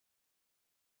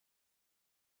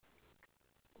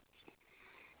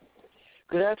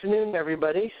Good afternoon,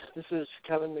 everybody. This is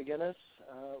Kevin McGinnis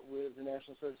with the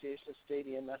National Association of State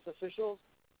EMS Officials,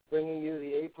 bringing you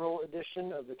the April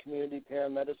edition of the Community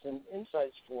Paramedicine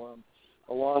Insights Forum,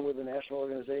 along with the National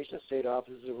Organization of State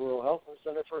Offices of Rural Health and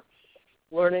Center for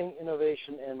Learning,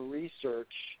 Innovation, and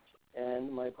Research,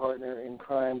 and my partner in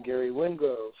crime, Gary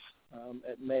Wingrove,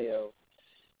 at Mayo.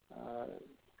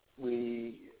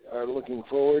 We are looking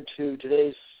forward to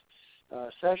today's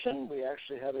session. We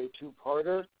actually have a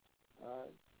two-parter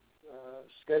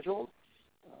scheduled.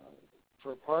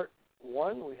 For part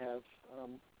one, we have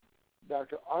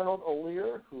Dr. Arnold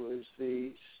O'Lear, who is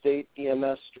the State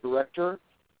EMS Director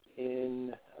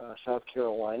in South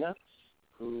Carolina,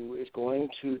 who is going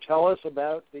to tell us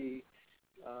about the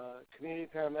Community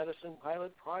Paramedicine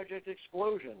Pilot Project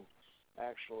explosion.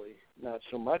 Actually, not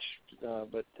so much,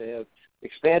 but they have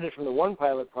expanded from the one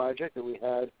pilot project that we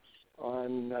had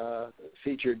on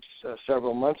featured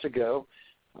several months ago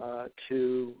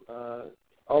to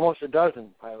almost a dozen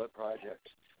pilot projects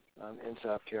in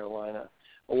South Carolina.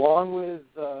 Along with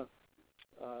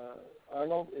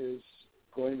Arnold is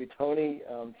going to be Tony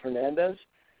Fernandez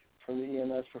from the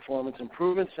EMS Performance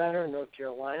Improvement Center in North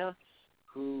Carolina,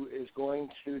 who is going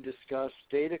to discuss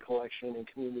data collection in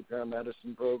community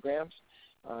paramedicine programs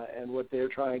and what they're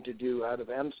trying to do out of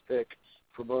MSPIC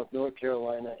for both North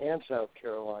Carolina and South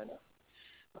Carolina.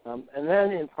 And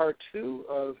then in part two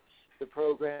of the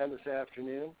program this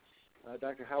afternoon,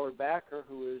 Dr. Howard Backer,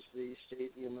 who is the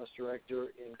State EMS Director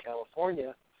in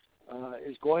California,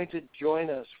 is going to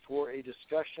join us for a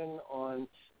discussion on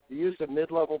the use of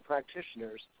mid-level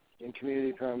practitioners in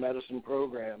community paramedicine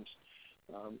programs.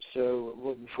 So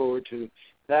looking forward to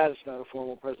that. It's not a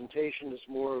formal presentation. It's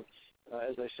more,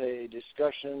 as I say, a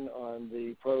discussion on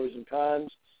the pros and cons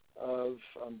of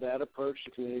that approach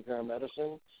to community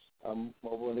paramedicine,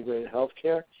 mobile integrated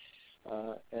healthcare,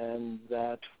 and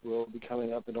that will be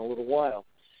coming up in a little while.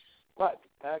 But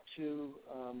back to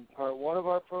part one of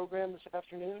our program this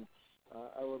afternoon,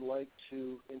 I would like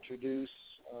to introduce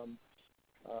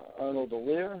Arnold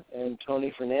O'Lear and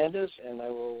Tony Fernandez, and I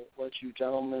will let you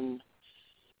gentlemen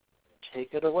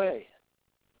take it away.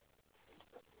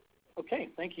 Okay,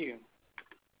 thank you.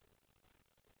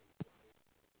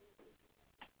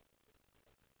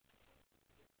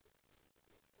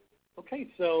 Okay,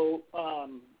 so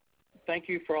thank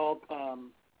you for all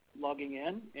logging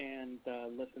in and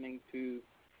listening to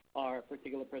our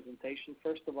particular presentation.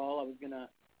 First of all, I was going to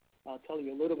tell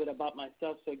you a little bit about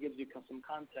myself so it gives you some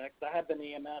context. I have been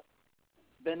in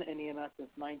EMS since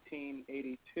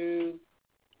 1982.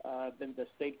 I've been the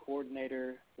state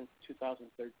coordinator since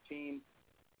 2013.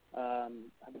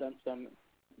 I've done some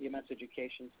EMS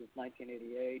education since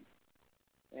 1988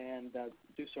 and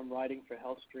do some writing for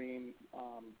HealthStream.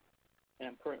 And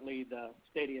I'm currently the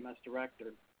State EMS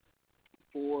Director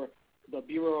for the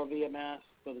Bureau of EMS,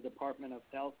 for the Department of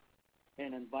Health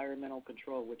and Environmental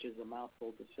Control, which is a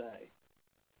mouthful to say.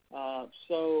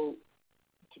 So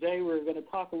today we're going to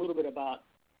talk a little bit about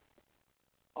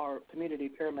our Community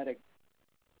Paramedic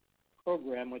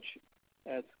program, which,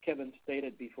 as Kevin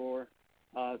stated before,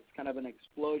 it's kind of an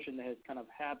explosion that has kind of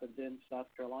happened in South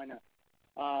Carolina.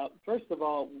 First of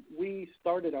all, we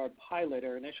started our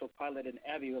initial pilot in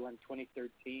Abbeville in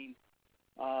 2013.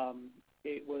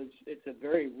 It's a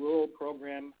very rural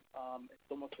program. It's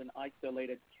almost an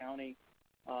isolated county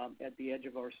at the edge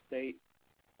of our state.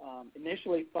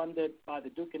 Initially funded by the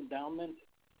Duke Endowment,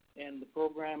 and the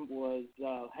program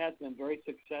has been very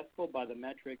successful by the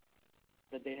metrics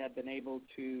that they have been able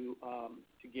to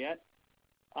get.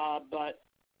 But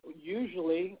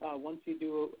usually, once you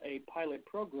do a pilot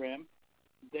program,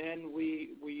 then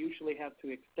we usually have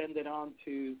to extend it on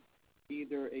to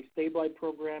either a statewide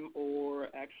program or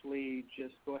actually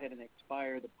just go ahead and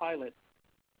expire the pilot.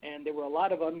 And there were a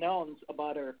lot of unknowns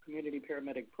about our community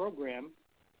paramedic program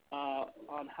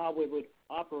on how it would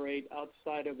operate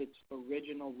outside of its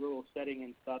original rural setting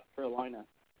in South Carolina.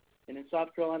 And in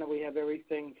South Carolina, we have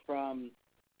everything from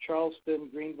Charleston,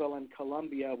 Greenville, and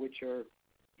Columbia, which are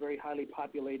very highly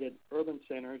populated urban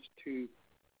centers, to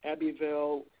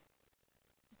Abbeville,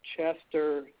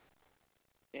 Chester,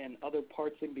 and other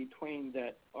parts in between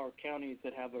that are counties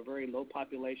that have a very low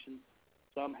population.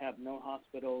 Some have no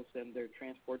hospitals, and their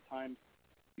transport times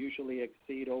usually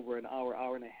exceed over an hour,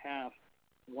 hour and a half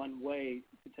one way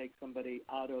to take somebody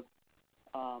out of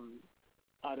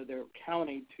their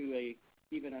county to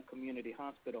even a community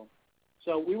hospital.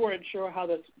 So we weren't sure how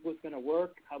this was going to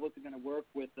work, how was it going to work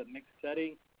with a mixed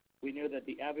setting. We knew that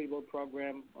the Abbeville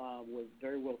program was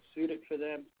very well suited for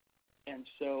them. And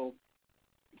so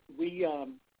we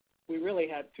really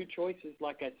had two choices,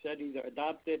 like I said, either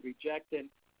adopt it, reject it,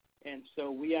 And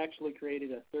so we actually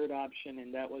created a third option,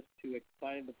 and that was to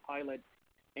expand the pilot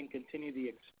and continue the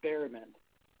experiment.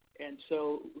 And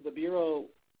so the Bureau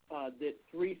did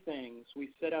three things. We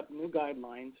set up new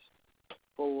guidelines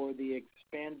for the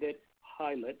expanded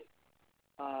pilot.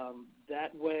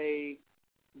 That way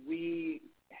we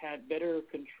had better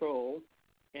control,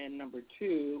 and number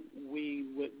two, we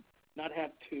would not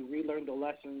have to relearn the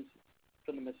lessons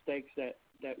from the mistakes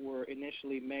that were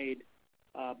initially made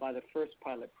by the first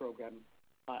pilot program.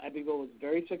 Abbeville was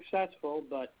very successful,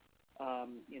 but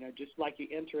just like you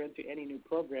enter into any new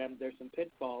program, there's some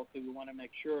pitfalls, so we want to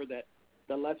make sure that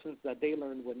the lessons that they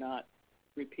learned were not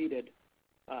repeated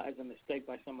as a mistake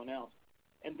by someone else.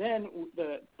 And then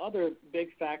the other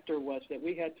big factor was that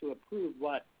we had to approve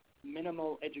what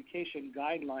minimal education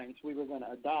guidelines we were going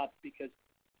to adopt, because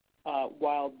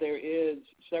while there is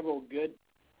several good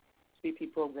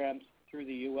CP programs through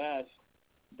the U.S.,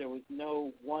 there was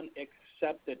no one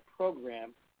accepted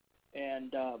program.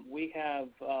 And we have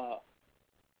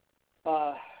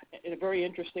in a very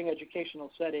interesting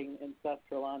educational setting in South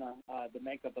Carolina, the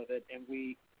makeup of it, and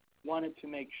we wanted to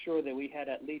make sure that we had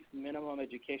at least minimum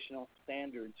educational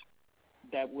standards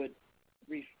that would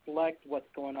reflect what's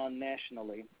going on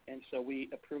nationally. And so we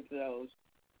approved those.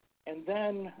 And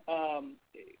then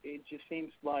it just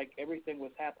seems like everything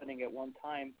was happening at one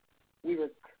time. We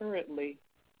were currently,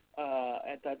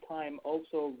 at that time,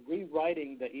 also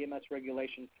rewriting the EMS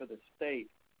regulations for the state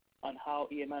on how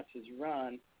EMS is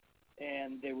run,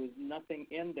 and there was nothing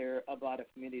in there about a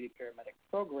community paramedic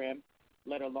program,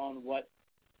 let alone what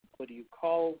do you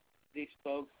call these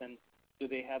folks, and do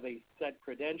they have a set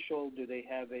credential, do they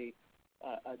have a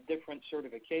different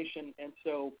certification. And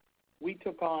so we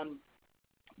took on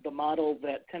the model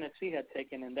that Tennessee had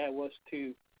taken, and that was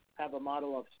to have a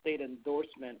model of state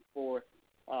endorsement for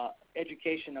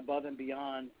education above and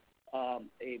beyond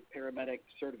a paramedic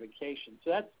certification. So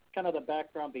that's kind of the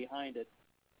background behind it.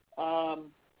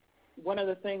 One of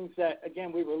the things that,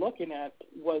 again, we were looking at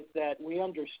was that we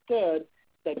understood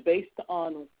that based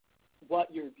on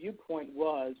what your viewpoint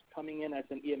was coming in as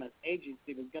an EMS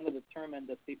agency was going to determine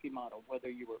the CP model, whether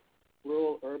you were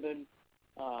rural, urban,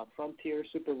 frontier,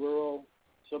 super rural,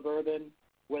 suburban,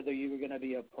 whether you were going to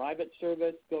be a private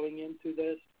service going into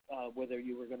this, whether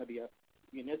you were going to be a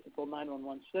municipal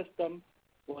 911 system,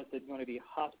 was it going to be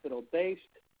hospital-based,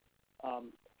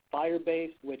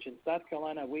 fire-based, which in South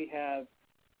Carolina we have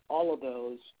all of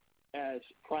those as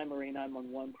primary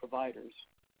 911 providers.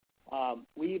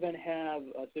 We even have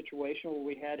a situation where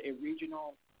we had a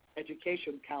regional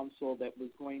education council that was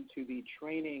going to be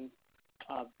training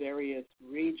various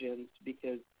regions,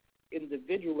 because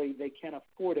individually they can't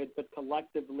afford it, but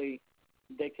collectively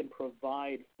they can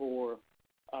provide for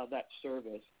that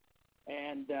service.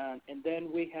 And then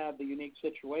we have the unique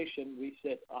situation. We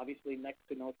sit obviously next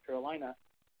to North Carolina,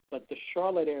 but the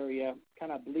Charlotte area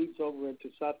kind of bleeds over into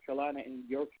South Carolina in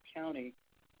York County,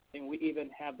 and we even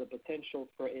have the potential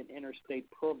for an interstate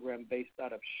program based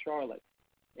out of Charlotte.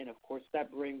 And, of course,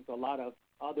 that brings a lot of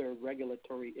other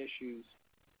regulatory issues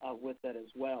with that as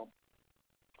well.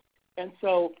 And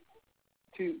so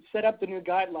to set up the new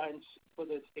guidelines for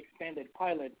this expanded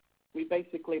pilot, we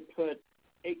basically put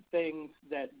 8 things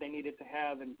that they needed to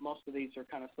have, and most of these are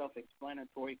kind of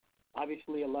self-explanatory.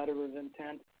 Obviously, a letter of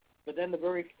intent. But then the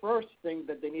very first thing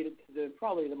that they needed to do,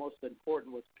 probably the most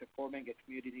important, was performing a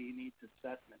community needs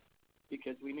assessment,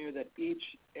 because we knew that each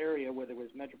area, whether it was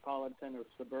metropolitan or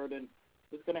suburban,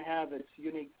 was going to have its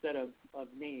unique set of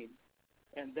needs.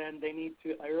 And then they need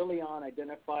to early on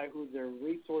identify who their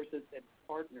resources and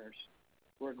partners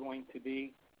were going to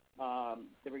be.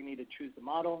 They were going to need to choose the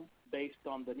model based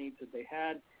on the needs that they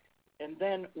had. And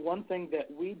then one thing that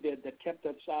we did that kept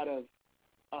us out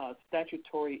of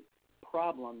statutory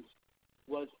problems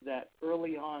was that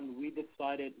early on we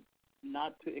decided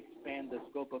not to expand the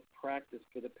scope of practice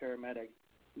for the paramedic.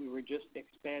 We were just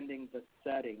expanding the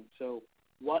setting. So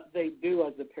what they do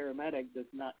as a paramedic does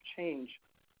not change.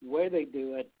 Where they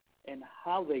do it and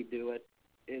how they do it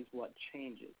is what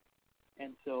changes.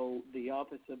 And so the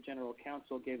Office of General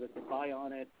Counsel gave us a buy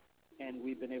on it, and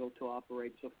we've been able to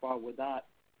operate so far without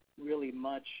really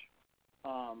much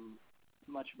of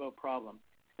a problem.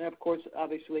 And, of course,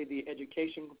 obviously the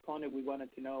education component, we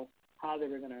wanted to know how they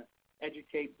were going to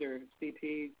educate their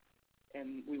CPs,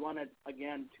 and we wanted,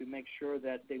 again, to make sure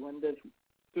that they went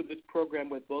through this program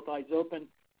with both eyes open.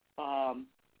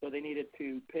 So they needed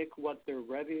to pick what their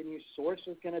revenue source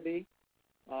was going to be,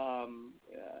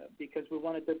 because we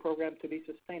wanted the program to be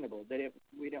sustainable.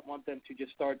 We didn't want them to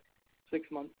just start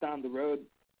 6 months down the road,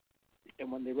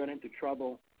 and when they run into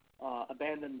trouble,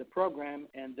 abandon the program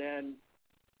and then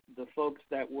the folks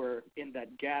that were in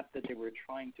that gap that they were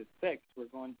trying to fix were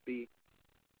going to be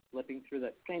slipping through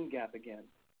that same gap again.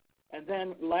 And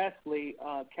then lastly,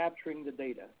 capturing the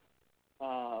data.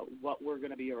 What were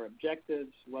going to be our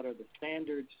objectives, what are the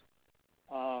standards,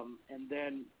 and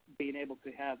then being able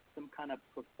to have some kind of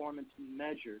performance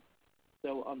measure.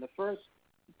 So on the first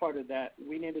part of that,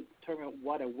 we need to determine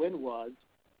what a win was,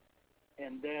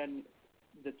 and then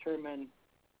determine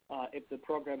if the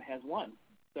program has won.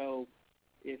 So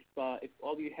if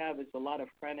all you have is a lot of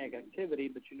frantic activity,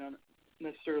 but you don't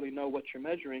necessarily know what you're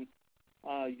measuring,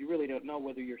 you really don't know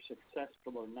whether you're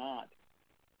successful or not.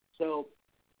 So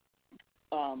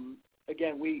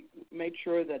again, we made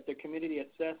sure that the community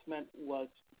assessment was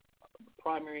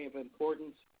primary of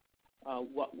importance.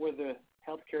 What were the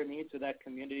healthcare needs of that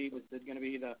community? Was it going to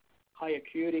be the high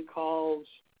acuity calls,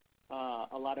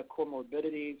 a lot of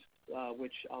comorbidities,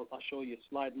 which I'll show you a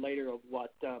slide later of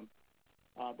what the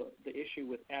issue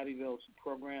with Abbeville's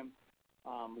program,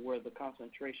 where the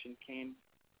concentration came.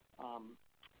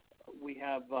 We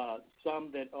have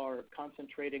some that are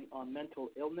concentrating on mental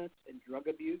illness and drug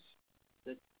abuse.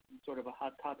 That's sort of a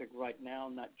hot topic right now,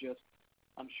 not just,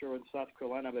 I'm sure, in South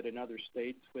Carolina, but in other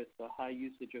states with the high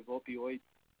usage of opioids.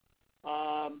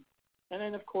 And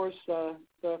then, of course, the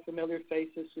familiar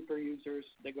faces, super users.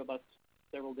 They go by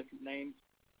several different names.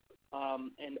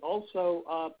 And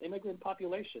also immigrant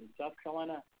population. South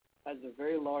Carolina has a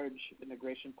very large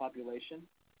immigration population,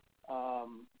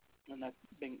 and that's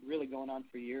been really going on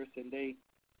for years. And they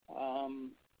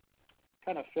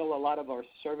kind of fill a lot of our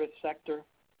service sector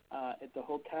at the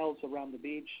hotels around the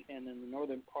beach, and in the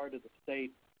northern part of the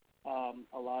state,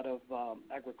 a lot of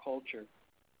agriculture.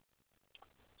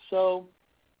 So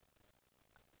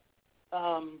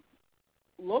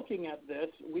looking at this,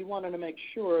 we wanted to make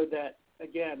sure that,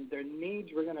 again, their needs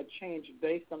were going to change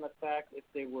based on the fact if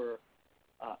they were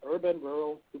urban,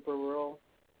 rural, super rural,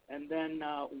 and then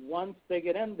once they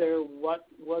get in there, what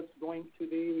was going to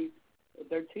be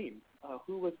their team,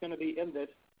 who was going to be in this,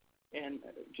 and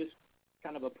just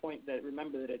kind of a point that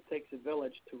remember that it takes a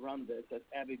village to run this, as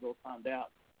Abbeville found out.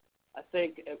 I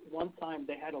think at one time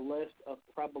they had a list of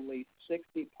probably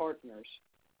 60 partners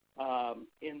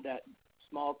in that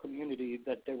small community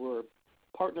that they were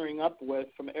partnering up with,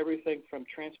 from everything from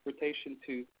transportation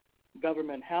to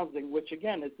government housing, which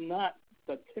again is not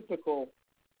the typical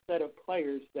set of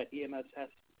players that EMS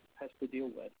has to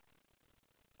deal with.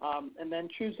 And then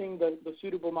choosing the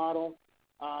suitable model,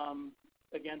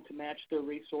 again, to match their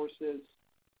resources,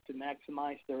 to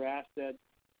maximize their assets,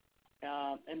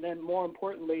 and then more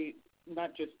importantly,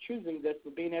 not just choosing this,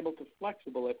 but being able to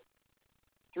flexible. If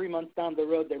 3 months down the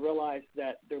road they realize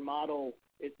that their model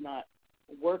is not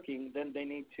working, then they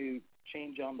need to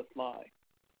change on the fly.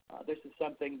 This is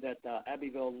something that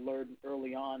Abbeville learned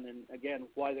early on, and again,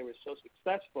 why they were so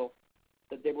successful,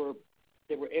 that they were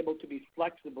able to be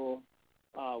flexible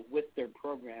with their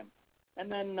program.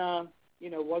 And then,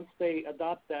 once they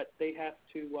adopt that, they have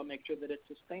to make sure that it's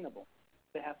sustainable.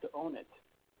 They have to own it,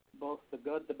 both the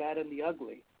good, the bad, and the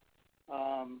ugly.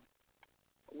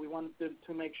 We wanted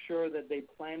to make sure that they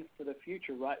plan for the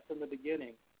future right from the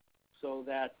beginning, so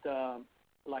that,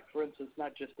 like for instance,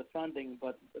 not just the funding,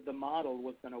 but the model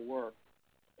was going to work.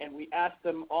 And we asked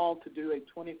them all to do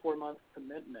a 24-month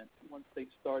commitment once they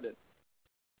started.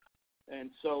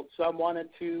 And so some wanted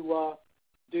to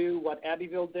do what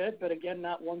Abbeville did, but again,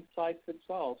 not one size fits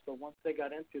all. So once they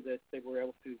got into this, they were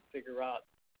able to figure out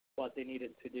what they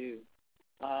needed to do.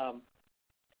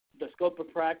 The scope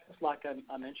of practice, like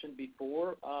I mentioned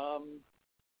before,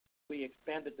 we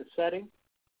expanded the setting,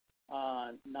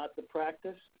 not the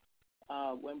practice.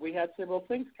 When we had several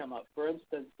things come up, for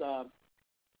instance, the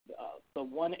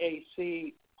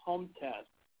 1AC home test,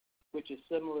 which is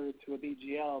similar to a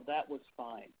BGL, that was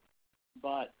fine.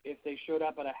 But if they showed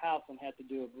up at a house and had to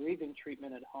do a breathing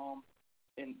treatment at home,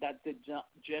 and that did not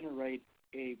generate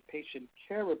a patient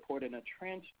care report and a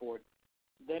transport,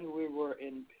 then we were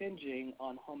impinging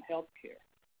on home health care.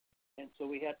 And so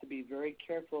we had to be very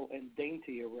careful and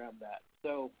dainty around that.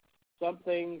 So some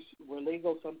things were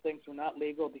legal, some things were not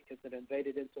legal because it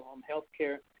invaded into home health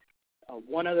care.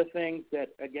 One of the things that,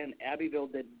 again, Abbeville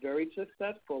did very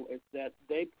successful is that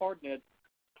they partnered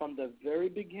from the very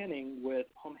beginning with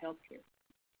home health care.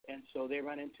 And so they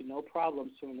run into no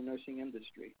problems in the nursing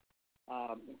industry.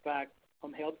 In fact,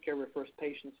 home health care refers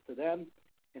patients to them,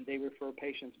 and they refer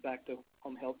patients back to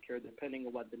home health care depending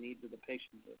on what the needs of the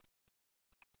patient is.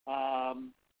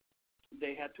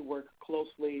 They had to work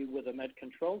closely with a med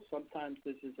control. Sometimes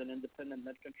this is an independent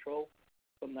med control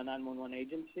from the 911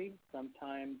 agency.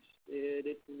 Sometimes it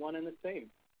is one and the same.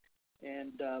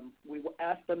 And we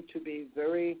asked them to be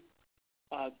very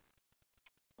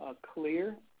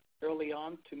clear early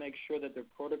on to make sure that their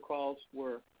protocols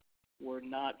were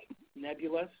not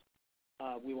nebulous.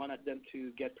 We wanted them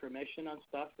to get permission on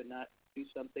stuff and not do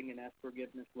something and ask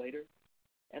forgiveness later.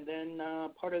 And then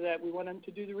part of that, we want them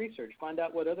to do the research, find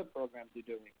out what other programs are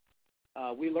doing.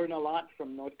 We learned a lot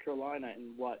from North Carolina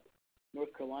and what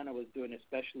North Carolina was doing,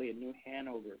 especially in New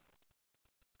Hanover.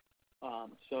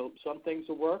 So some things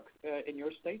will work in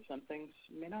your state, some things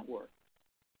may not work.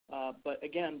 But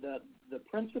again, the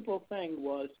principal thing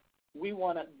was we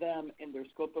wanted them in their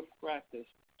scope of practice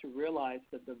to realize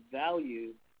that the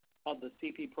value of the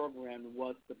CP program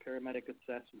was the paramedic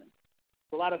assessment.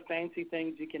 A lot of fancy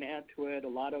things you can add to it, a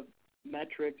lot of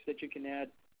metrics that you can add,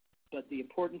 but the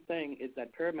important thing is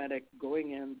that paramedic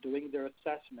going in, doing their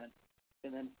assessment,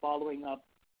 and then following up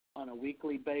on a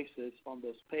weekly basis on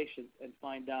those patients and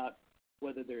find out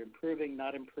whether they're improving,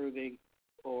 not improving,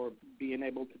 or being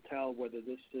able to tell whether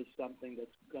this is something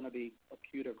that's going to be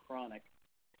acute or chronic.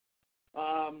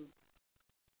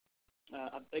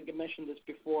 I think I mentioned this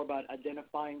before about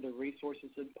identifying the resources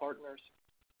and partners.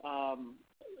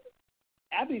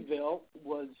 Abbeville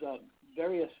was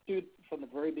very astute from the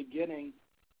very beginning,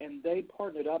 and they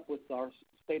partnered up with our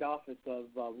State Office of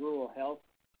Rural Health,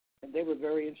 and they were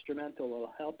very instrumental in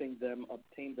helping them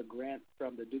obtain the grant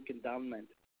from the Duke Endowment,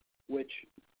 which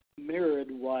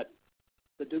mirrored what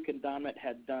the Duke Endowment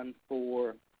had done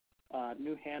for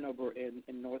New Hanover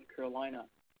in North Carolina.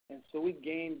 And so we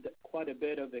gained quite a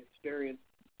bit of experience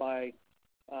by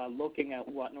looking at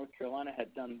what North Carolina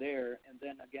had done there, and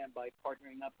then again by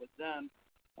partnering up with them,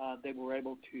 they were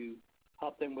able to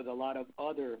help them with a lot of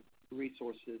other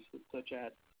resources, such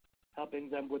as helping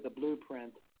them with the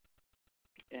blueprint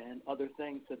and other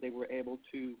things that they were able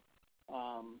to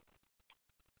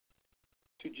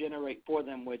generate for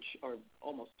them, which are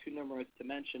almost too numerous to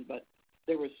mention, but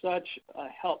they were such a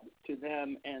help to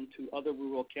them and to other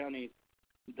rural counties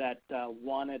that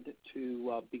wanted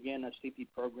to begin a CP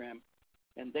program.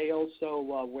 And they also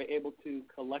were able to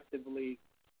collectively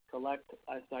collect,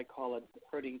 as I call it,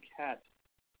 herding cats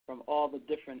from all the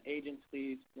different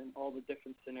agencies and all the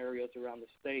different scenarios around the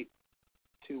state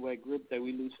to a group that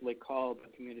we loosely call the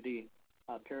Community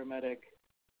Paramedic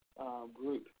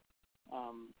Group.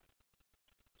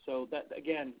 So that,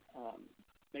 again,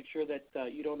 make sure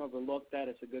that you don't overlook that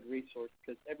as a good resource,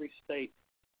 because every state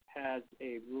has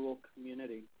a rural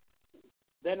community.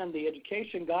 Then on the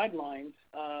education guidelines,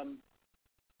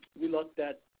 we looked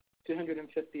at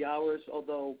 250 hours,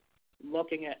 although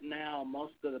looking at now,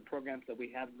 most of the programs that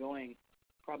we have going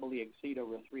probably exceed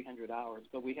over 300 hours.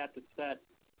 But we had to set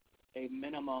a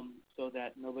minimum so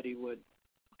that nobody would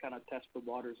kind of test the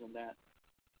waters on that.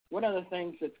 One of the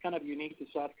things that's kind of unique to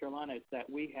South Carolina is that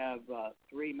we have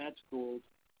 3 med schools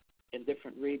in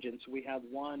different regions. We have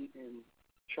one in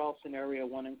Charleston area,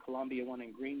 one in Columbia, one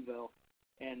in Greenville,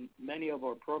 and many of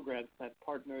our programs have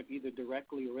partnered either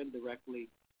directly or indirectly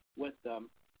with them.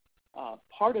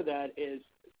 Part of that is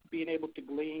being able to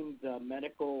glean the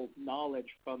medical knowledge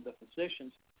from the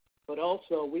physicians, but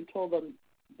also we told them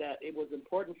that it was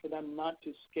important for them not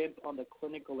to skimp on the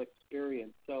clinical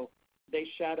experience. So they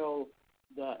shadow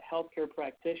the healthcare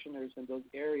practitioners in those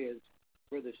areas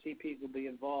where the CPs will be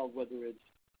involved, whether it's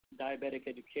diabetic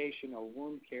education or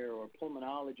wound care or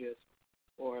pulmonologists,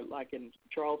 or like in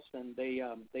Charleston,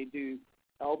 they do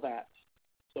LVATs.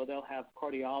 So they'll have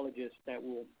cardiologists that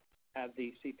will have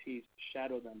the CPs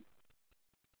shadow them.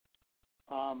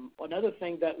 Another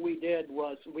thing that we did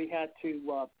was we had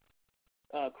to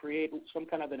create some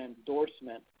kind of an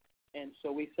endorsement, and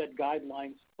so we set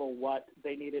guidelines for what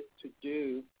they needed to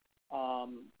do,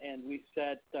 and we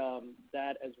set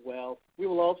that as well. We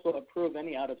will also approve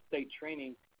any out-of-state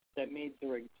training that meets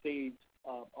or exceeds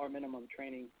our minimum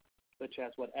training, such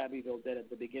as what Abbeville did at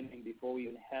the beginning before we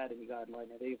even had any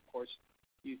guideline, and they, of course,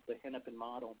 used the Hennepin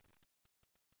model.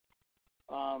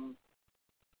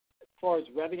 As far as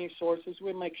revenue sources,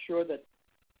 we make sure that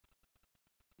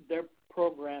their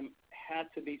program had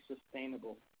to be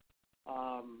sustainable.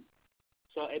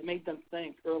 So it made them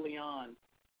think early on,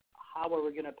 how are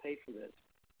we going to pay for this?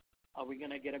 Are we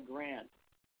going to get a grant?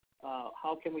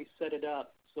 How can we set it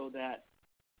up so that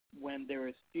when there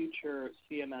is future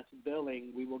CMS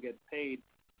billing, we will get paid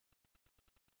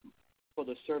for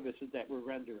the services that we're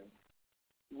rendering?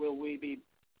 Will we be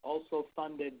also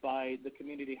funded by the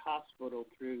community hospital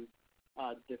through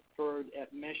deferred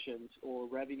admissions or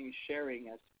revenue sharing,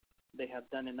 as they have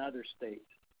done in other states?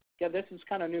 Yeah, this is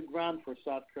kind of new ground for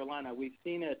South Carolina. We've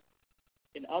seen it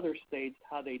in other states,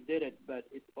 how they did it, but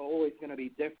it's always going to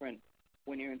be different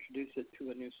when you introduce it to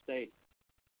a new state.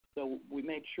 So we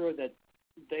made sure that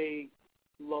they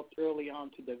looked early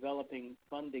on to developing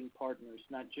funding partners,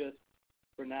 not just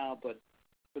for now, but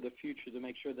for the future to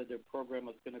make sure that their program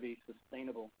was going to be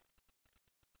sustainable.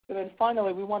 And then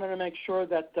finally, we wanted to make sure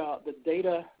that the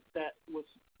data that was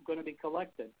going to be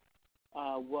collected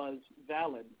was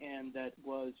valid and that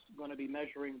was going to be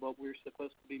measuring what we're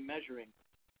supposed to be measuring.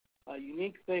 A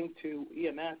unique thing to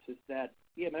EMS is that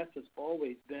EMS has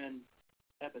always been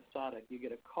episodic. You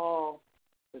get a call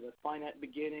with a finite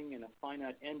beginning and a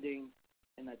finite ending,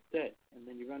 and that's it. And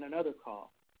then you run another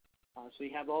call. So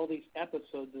you have all these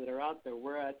episodes that are out there,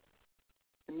 whereas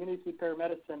community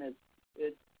paramedicine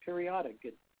is periodic.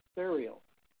 It's serial.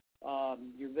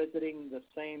 You're visiting the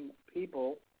same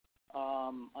people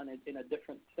in a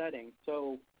different setting.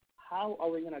 So how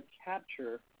are we going to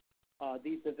capture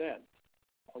these events?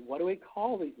 What do we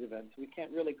call these events? We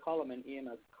can't really call them an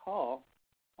EMS call.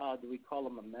 Do we call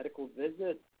them a medical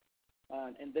visit?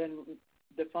 And then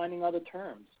defining other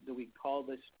terms. Do we call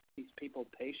these people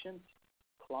patients,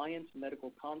 clients,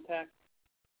 medical contacts?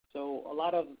 So a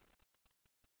lot of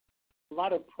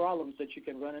problems that you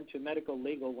can run into medical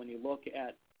legal when you look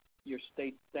at your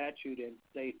state statute and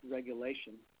state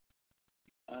regulations,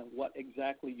 what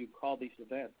exactly you call these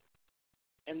events.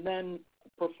 And then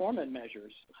performance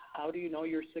measures. How do you know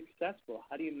you're successful?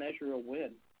 How do you measure a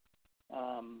win?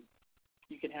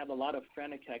 You can have a lot of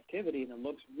frantic activity and it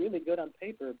looks really good on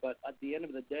paper, but at the end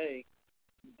of the day,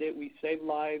 did we save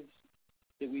lives?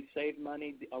 Did we save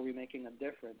money? Are we making a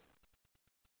difference?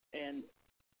 And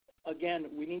again,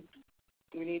 we need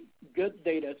good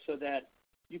data so that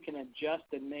you can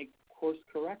adjust and make course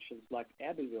corrections like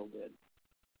Abbeville did.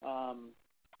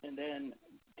 And then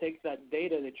take that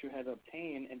data that you have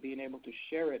obtained and being able to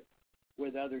share it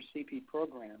with other CP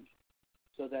programs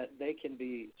so that they can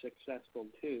be successful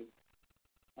too.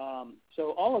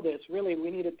 So all of this, really, we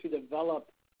needed to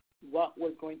develop what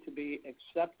was going to be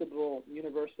acceptable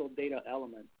universal data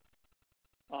elements,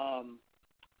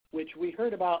 which we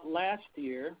heard about last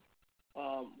year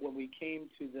when we came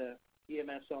to the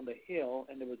EMS on the Hill,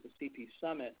 and there was a CP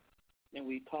Summit, and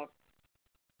we talked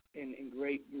in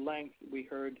great length. We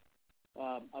heard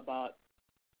about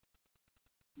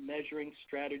measuring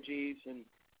strategies, and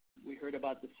we heard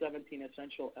about the 17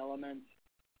 essential elements.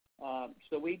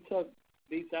 So we took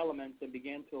these elements and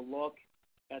began to look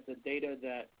at the data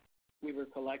that we were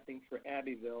collecting for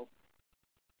Abbeville,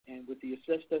 and with the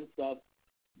assistance of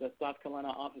the South Carolina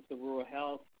Office of Rural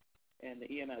Health and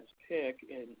the EMS PIC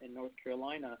in North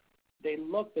Carolina, they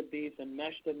looked at these and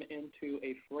meshed them into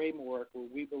a framework where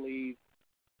we believe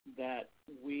that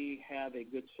we have a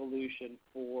good solution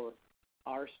for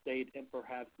our state and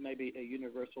perhaps maybe a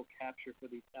universal capture for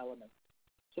these elements.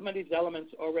 Some of these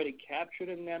elements already captured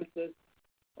in NEMSIS,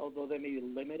 although they may be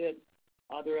limited.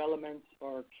 Other elements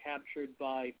are captured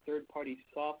by third-party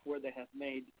software that have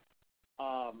made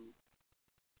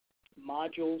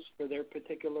modules for their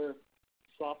particular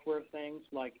software things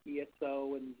like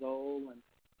ESO and Zoll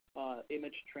and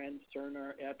Image Trend,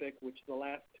 Cerner, Epic, which the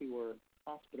last two are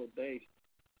hospital-based.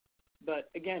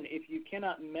 But again, if you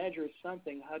cannot measure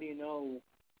something, how do you know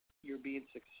you're being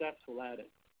successful at it?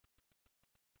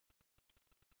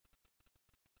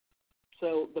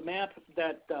 So the map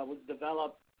that was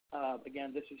developed,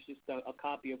 again, this is just a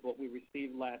copy of what we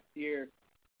received last year,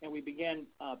 and we began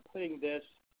putting this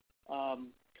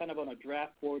kind of on a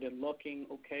draft board and looking,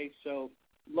 okay, so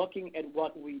looking at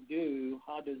what we do,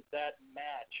 how does that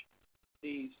match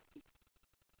these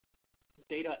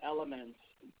data elements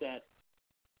that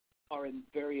are in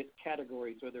various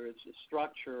categories, whether it's a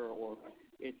structure or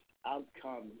it's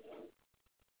outcomes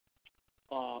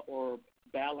or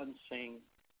balancing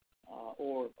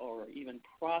or even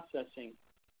processing.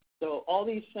 So all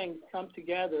these things come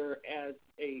together as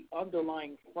a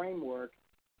underlying framework,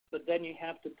 but then you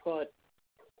have to put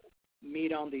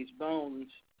meat on these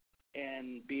bones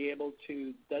and be able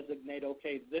to designate,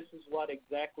 okay, this is what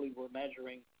exactly we're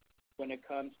measuring when it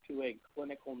comes to a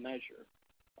clinical measure.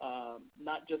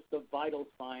 Not just the vital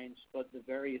signs, but the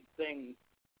various things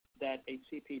that a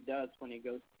CP does when he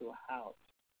goes to a house,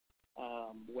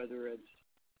 whether it's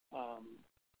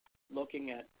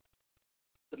looking at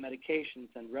the medications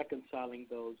and reconciling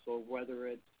those, or whether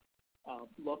it's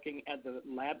looking at the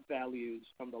lab values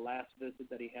from the last visit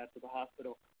that he had to the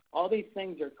hospital. All these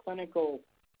things are clinical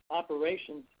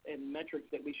operations and metrics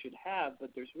that we should have, but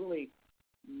there's really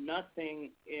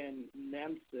nothing in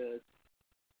NEMSIS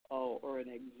or an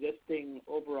existing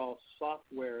overall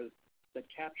software that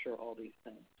capture all these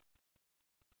things.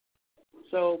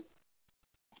 So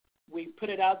we put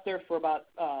it out there for about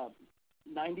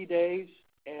 90 days,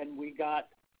 and we got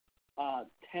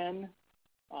 10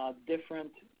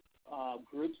 different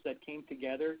groups that came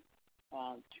together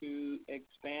to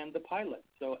expand the pilot.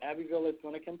 So Abbeville is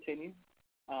going to continue.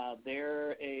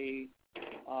 They're a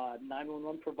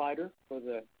 911 provider for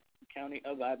the county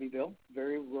of Abbeville,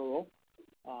 very rural.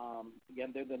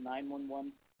 Again, they're the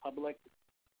 911 public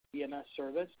EMS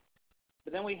service.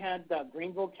 But then we had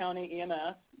Greenville County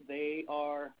EMS. They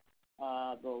are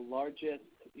the largest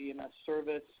EMS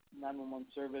service, 911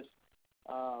 service.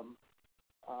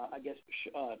 I guess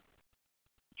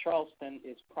Charleston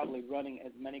is probably running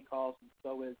as many calls, and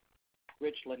so is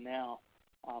Richland now.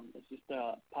 It's just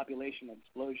a population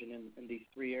explosion in these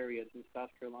three areas in South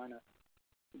Carolina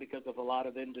because of a lot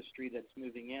of industry that's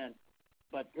moving in.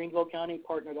 But Greenville County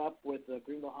partnered up with the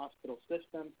Greenville Hospital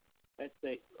System. That's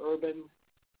the urban,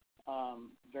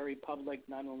 very public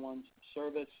 911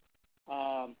 service.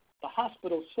 The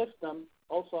hospital system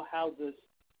also houses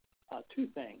two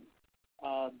things.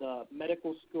 The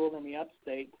medical school in the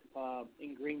upstate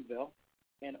in Greenville,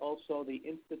 and also the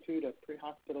Institute of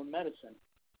Pre-Hospital Medicine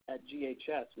at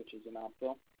GHS, which is a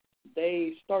mouthful.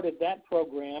 They started that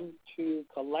program to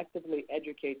collectively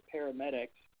educate paramedics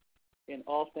in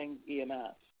all things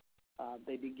EMS.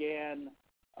 They began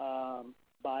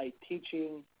by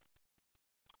teaching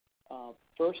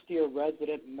first-year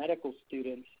resident medical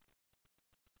students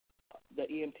the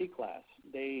EMT class.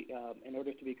 They, in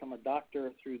order to become a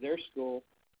doctor through their school,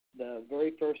 the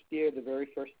very first year, the very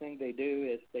first thing they do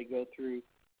is they go through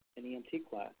an EMT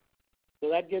class. So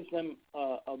that gives them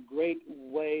a great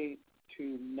way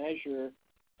to measure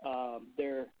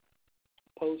their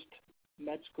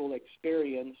post-med school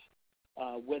experience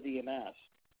with EMS.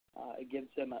 It gives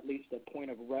them at least a point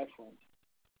of reference.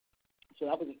 So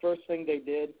that was the first thing they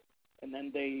did, and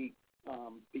then they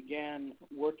began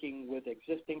working with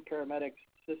existing paramedic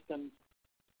systems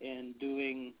in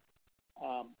doing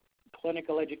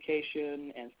clinical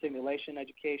education and simulation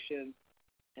education,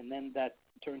 and then that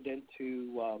turned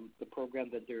into the program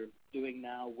that they're doing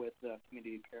now with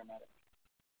Community Paramedics.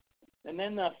 And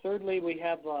then thirdly, we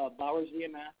have Bowers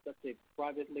EMS, that's a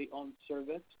privately owned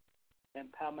service,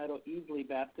 and Palmetto Easley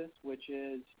Baptist, which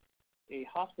is a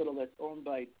hospital that's owned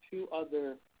by two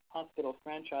other hospital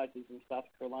franchises in South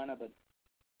Carolina, but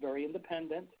very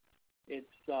independent. It's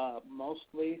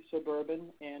mostly suburban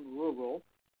and rural,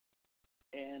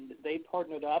 and they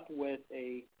partnered up with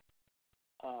a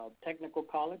technical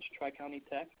college, Tri-County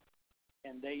Tech,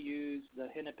 and they use the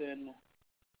Hennepin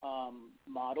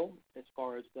model as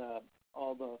far as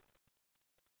all the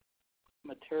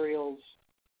materials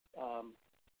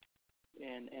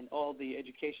and all the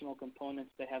educational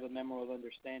components. They have a memo of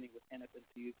understanding with Hennepin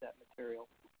to use that material.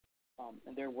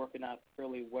 And they're working out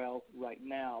fairly well right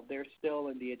now. They're still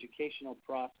in the educational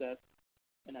process,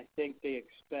 and I think they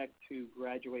expect to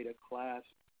graduate a class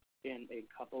in a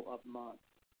couple of months.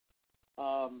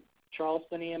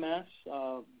 Charleston EMS,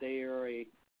 they are a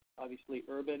obviously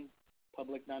urban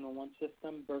public 911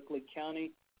 system. Berkeley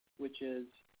County, which is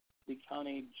the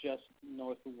county just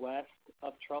northwest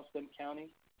of Charleston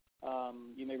County.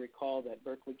 You may recall that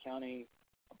Berkeley County,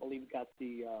 I believe, got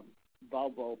the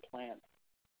Volvo plant.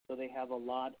 So they have a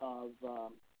lot of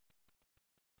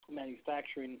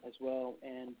manufacturing as well,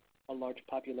 and a large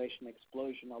population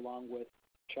explosion along with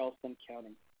Charleston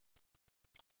County.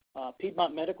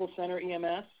 Piedmont Medical Center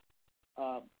EMS,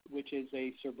 which is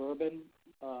a suburban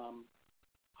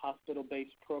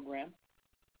hospital-based program.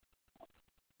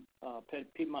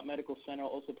 Piedmont Medical Center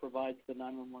also provides the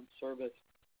 911 service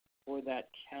for that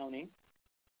county,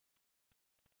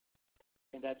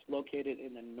 and that's located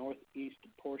in the northeast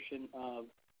portion of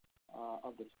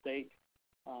the state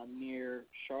near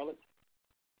Charlotte.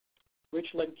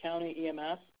 Richland County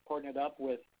EMS partnered up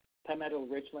with Palmetto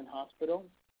Richland Hospital,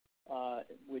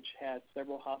 which has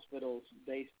several hospitals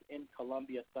based in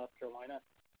Columbia, South Carolina.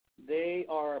 They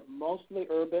are mostly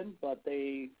urban, but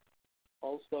they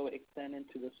also extend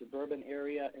into the suburban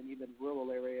area and even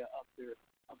rural area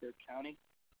of their county.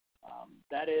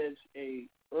 That is a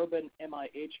urban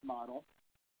MIH model,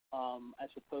 as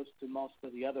opposed to most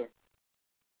of the other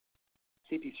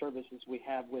CP services we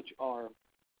have, which are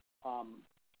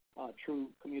true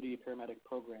community paramedic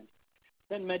programs.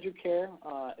 Then Meducare,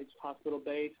 it's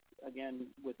hospital-based, again,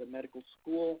 with a medical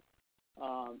school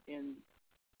in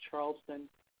Charleston.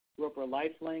 Roper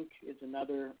Lifelink is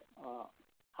another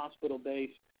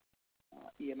hospital-based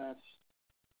EMS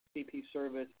CP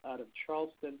service out of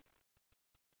Charleston.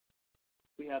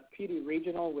 We have PD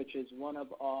Regional, which is one of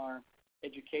our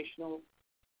educational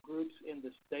groups in the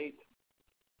state,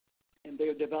 and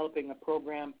they're developing a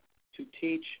program to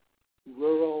teach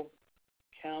rural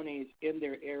counties in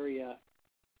their area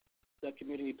the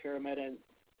community paramedic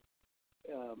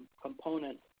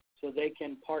component, so they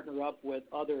can partner up with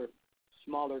other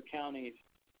smaller counties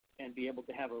and be able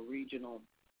to have a regional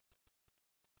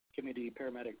community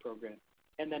paramedic program.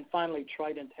 And then finally,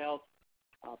 Trident Health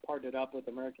partnered up with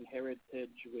American Heritage,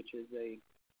 which is a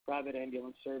private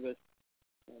ambulance service,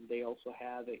 and they also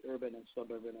have a urban and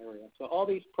suburban area. So all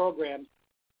these programs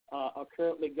are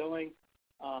currently going.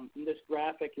 In this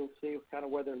graphic, you'll see kind of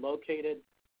where they're located.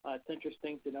 It's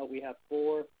interesting to note we have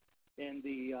 4 in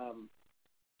the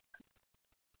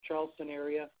Charleston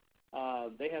area.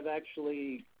 They have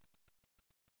actually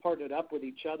partnered up with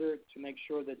each other to make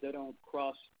sure that they don't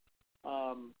cross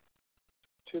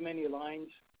too many lines.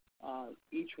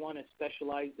 Each one is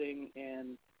specializing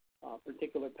in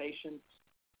particular patients,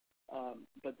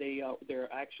 but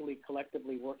they're actually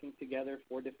collectively working together,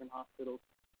 4 different hospitals,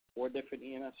 4 different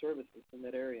EMS services in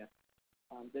that area.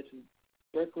 This is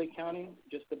Berkeley County,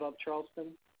 just above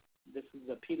Charleston. This is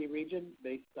the PD region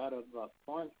based out of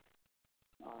Florence.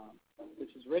 This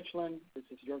is Richland. This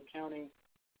is York County.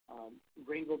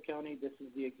 Greenville County. This is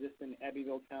the existing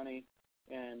Abbeville County.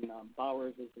 And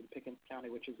Bowers is in Pickens County,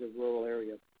 which is a rural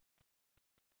area.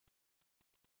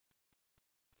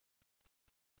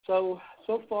 So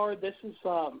far, this is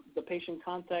the patient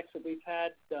contacts that we've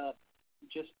had,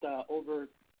 just over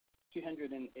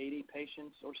 280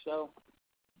 patients or so.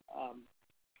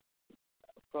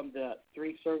 From the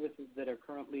 3 services that are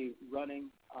currently running,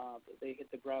 they hit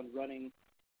the ground running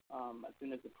as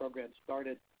soon as the program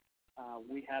started.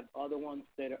 We have other ones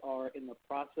that are in the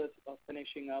process of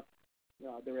finishing up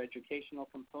their educational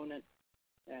component.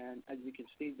 And as you can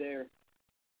see there,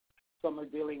 some are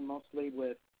dealing mostly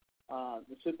with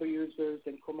the super users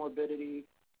and comorbidities,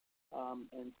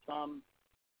 and some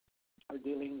are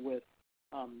dealing with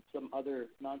some other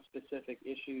non-specific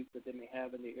issues that they may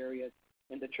have in the area.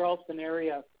 In the Charleston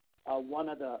area, one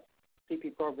of the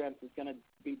CP programs is going to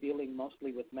be dealing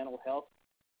mostly with mental health,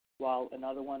 while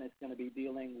another one is going to be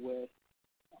dealing with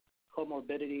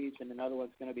comorbidities, and another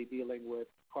one's going to be dealing with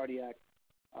cardiac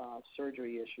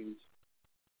surgery issues.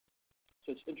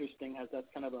 So it's interesting as that's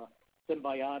kind of a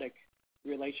symbiotic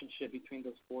relationship between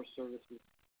those 4 services.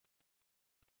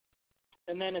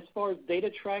 And then as far as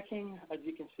data tracking, as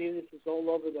you can see, this is all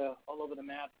over the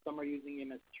map. Some are using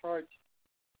EMS charts,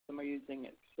 some are using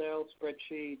Excel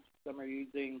spreadsheets, some are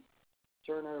using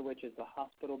Cerner, which is a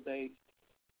hospital-based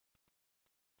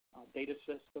data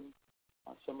system.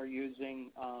 Some are using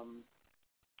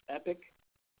Epic.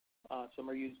 Some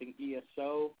are using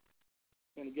ESO.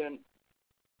 And again,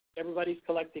 everybody's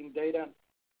collecting data.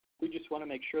 We just want to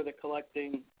make sure they're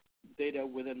collecting data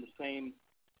within the same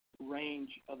range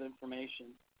of information.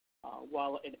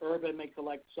 While an urban may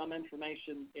collect some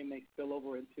information, it may spill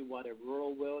over into what a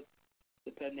rural will,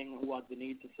 depending on what the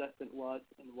needs assessment was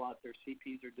and what their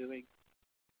CPs are doing.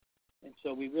 And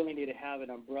so we really need to have an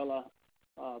umbrella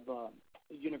of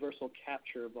universal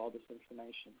capture of all this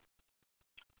information.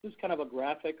 This is kind of a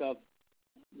graphic of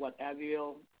what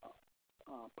Abbeville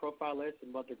profile is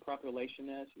and what their population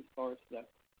is as far as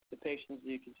the patients.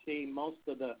 You can see most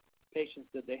of the patients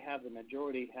that they have, the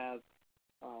majority have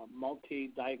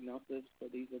multi-diagnosis, so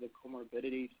these are the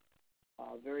comorbidities.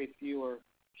 Very few are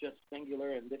just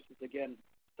singular, and this is, again,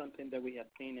 something that we have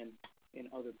seen in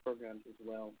other programs as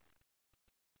well.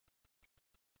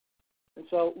 And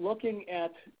so looking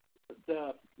at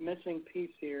the missing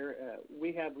piece here,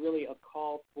 we have really a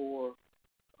call for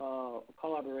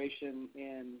collaboration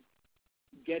in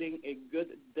getting a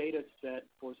good data set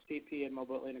for CP and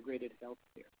mobile integrated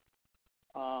healthcare.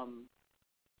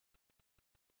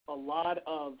 A lot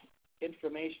of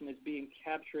information is being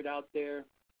captured out there,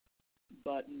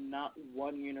 but not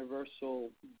one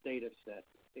universal data set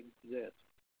exists.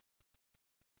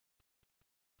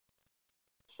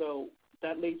 So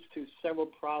that leads to several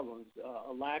problems: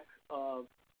 a lack of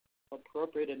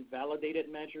appropriate and validated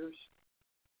measures,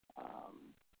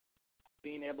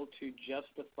 being able to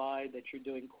justify that you're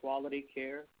doing quality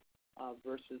care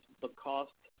versus the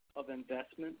cost of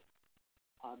investment,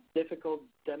 difficult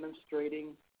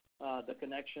demonstrating the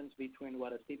connections between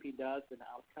what a CP does and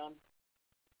outcome,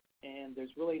 and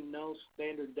there's really no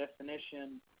standard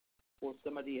definition for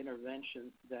some of the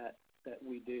interventions that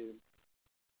we do.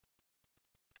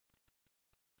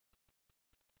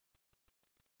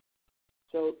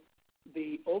 So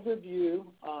the overview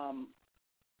on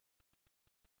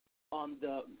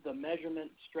the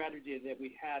measurement strategy that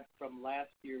we had from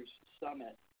last year's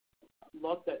summit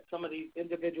looked at some of these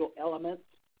individual elements,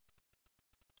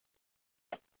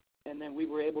 and then we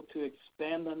were able to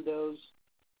expand on those.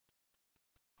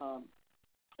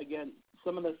 Again,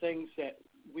 some of the things that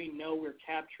we know we're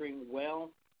capturing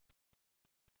well,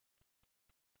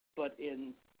 but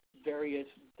in various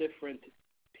different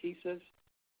pieces.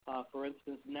 For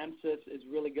instance, NEMSIS is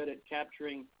really good at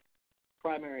capturing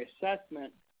primary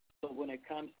assessment, but when it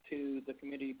comes to the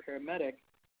community paramedic,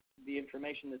 the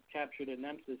information that's captured in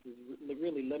NEMSIS is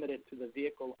really limited to the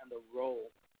vehicle and the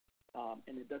role,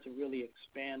 and it doesn't really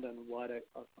expand on what a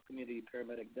community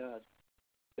paramedic does.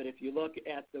 But if you look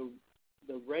at the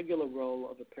regular role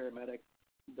of a paramedic,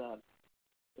 the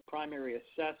primary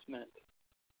assessment,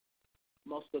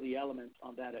 most of the elements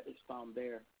on that is found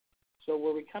there. So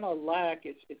where we kind of lack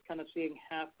is kind of seeing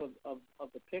half of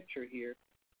the picture here.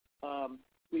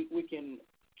 We can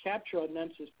capture on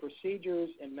NEMSIS procedures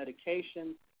and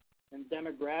medication and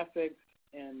demographics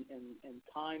and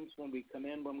times when we come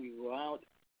in, when we go out,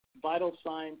 vital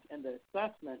signs and the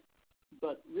assessment,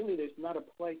 but really there's not a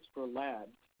place for labs.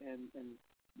 And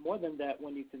more than that,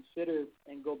 when you consider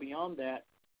and go beyond that,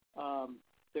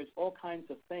 there's all kinds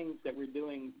of things that we're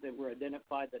doing that were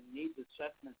identified that needs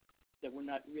assessment that we're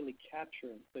not really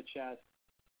capturing, such as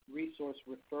resource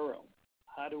referral.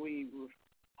 How do we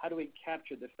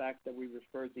capture the fact that we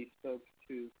refer these folks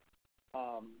to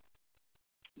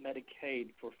Medicaid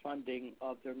for funding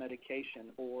of their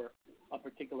medication or a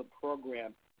particular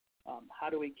program? How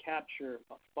do we capture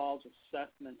falls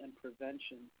assessment and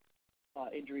prevention,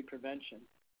 injury prevention?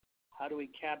 How do we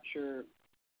capture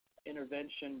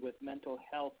intervention with mental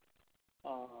health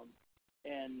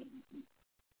and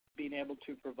being able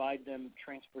to provide them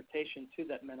transportation to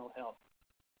that mental health?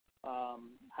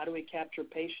 How do we capture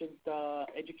patient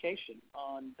education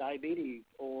on diabetes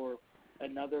or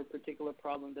another particular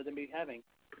problem that they may be having?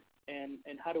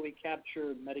 And how do we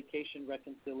capture medication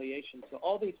reconciliation? So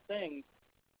all these things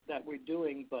that we're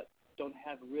doing but don't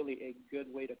have really a good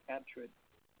way to capture it.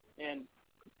 And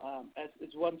as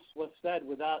once was said,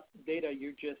 without data,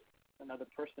 you're just another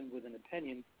person with an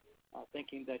opinion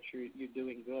thinking that you're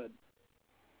doing good.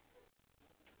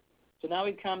 So now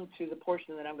we come to the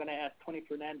portion that I'm going to ask Tony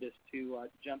Fernandez to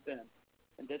jump in.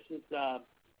 And this is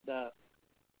the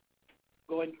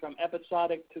going from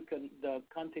episodic to the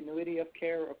continuity of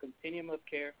care or continuum of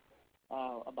care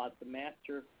about the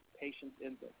master patient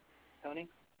index. Tony?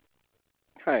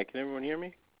 Hi, can everyone hear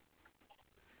me?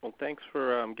 Well, thanks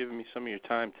for giving me some of your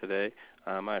time today.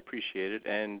 I appreciate it.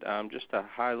 And just to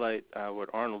highlight what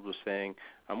Arnold was saying,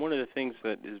 one of the things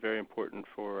that is very important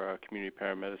for community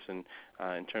paramedicine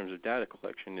in terms of data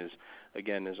collection is,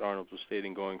 again, as Arnold was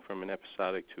stating, going from an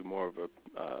episodic to more of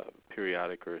a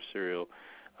periodic or a serial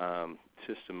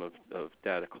system of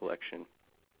data collection.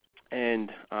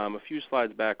 And a few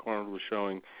slides back, Arnold was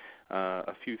showing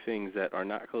a few things that are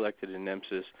not collected in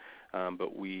NEMSIS,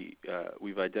 but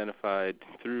we've identified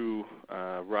through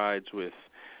rides with,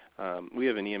 we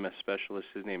have an EMS specialist.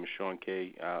 His name is Sean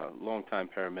Kay, longtime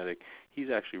paramedic. He's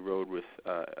actually rode with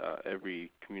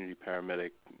every community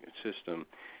paramedic system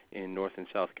in North and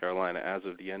South Carolina as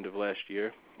of the end of last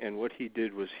year. And what he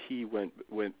did was he went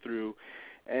through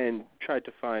and tried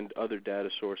to find other data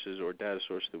sources or data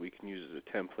sources that we can use as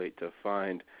a template to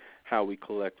find how we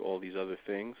collect all these other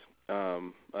things.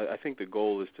 I think the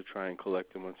goal is to try and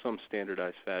collect them in some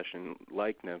standardized fashion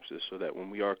like NEMSIS so that when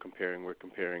we are comparing, we're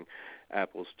comparing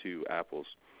apples to apples.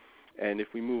 And if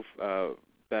we move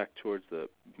back towards the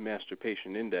master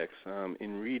patient index,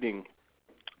 in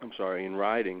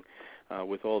riding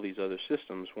with all these other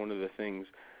systems, one of the things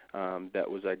that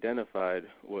was identified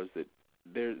was that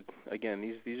these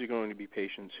are going to be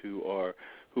patients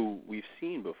who we've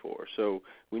seen before. So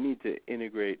we need to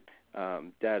integrate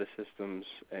data systems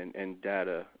and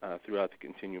data throughout the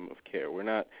continuum of care. We're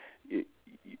not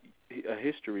a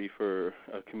history for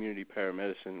a community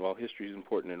paramedicine. While history is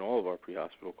important in all of our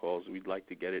pre-hospital calls, we'd like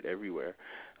to get it everywhere.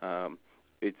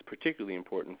 It's particularly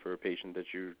important for a patient that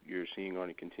you're seeing on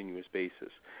a continuous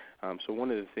basis. So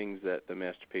one of the things that the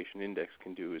Master Patient Index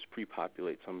can do is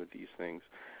pre-populate some of these things.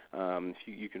 If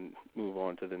you can move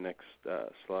on to the next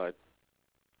slide,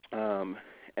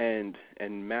 and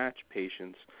match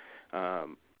patients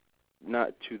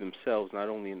not to themselves, not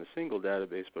only in a single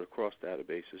database but across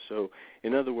databases. So,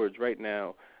 in other words, right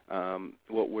now,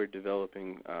 what we're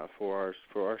developing for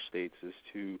our states is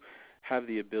to have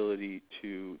the ability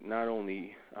to not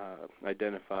only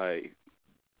identify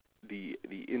the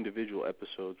individual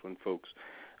episodes when folks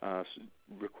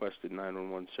requested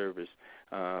 911 service,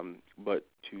 but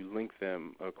to link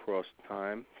them across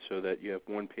time so that you have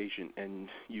one patient and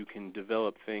you can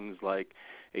develop things like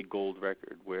a gold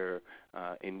record where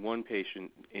in one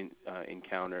patient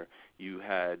encounter you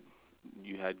had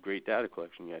great data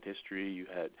collection, you had history, you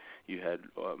had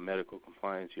medical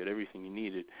compliance, you had everything you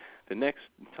needed. The next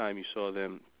time you saw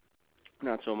them,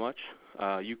 not so much.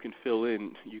 You can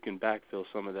backfill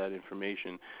some of that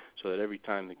information so that every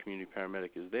time the community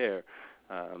paramedic is there,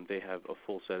 they have a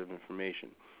full set of information.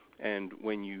 And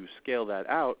when you scale that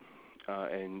out,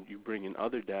 and you bring in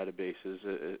other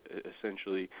databases,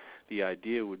 essentially the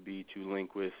idea would be to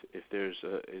link with, if there's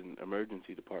an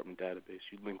emergency department database,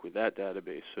 you link with that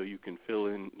database so you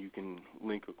can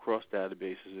link across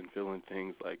databases and fill in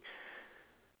things like,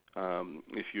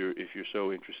 if you're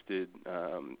so interested,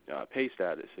 pay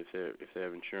status. If they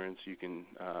have insurance, you can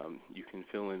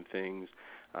fill in things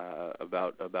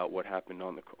about what happened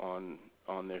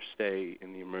on their stay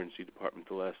in the emergency department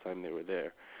the last time they were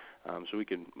there. So we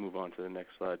can move on to the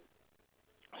next slide.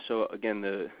 So again,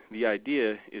 the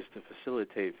idea is to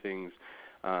facilitate things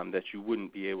that you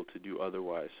wouldn't be able to do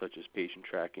otherwise, such as patient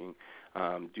tracking,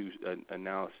 do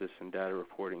analysis and data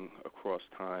reporting across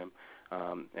time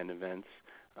and events.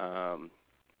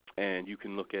 And you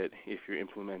can look at, if you're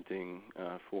implementing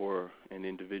for an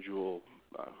individual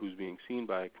who's being seen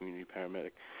by a community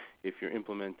paramedic, if you're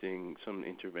implementing some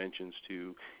interventions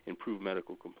to improve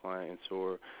medical compliance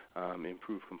or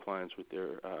improve compliance with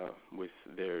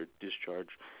their discharge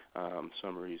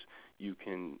summaries, you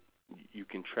can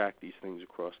track these things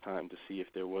across time to see if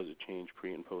there was a change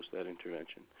pre and post that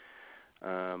intervention.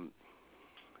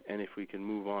 And if we can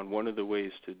move on, one of the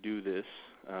ways to do this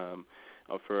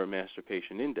for a master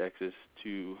patient index is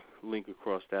to link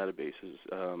across databases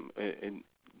and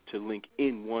to link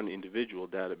in one individual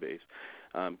database.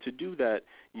 To do that,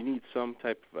 you need some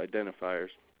type of identifiers,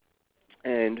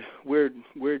 and we're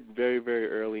very, very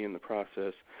early in the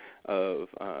process of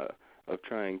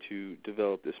trying to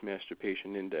develop this master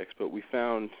patient index, but we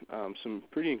found some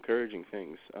pretty encouraging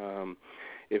things.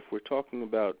 If we're talking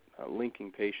about linking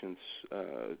patients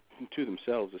to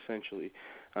themselves, essentially,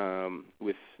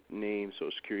 with names,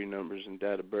 social security numbers, and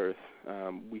date of birth,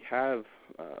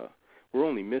 we're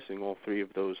only missing all three of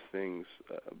those things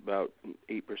about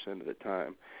 8% of the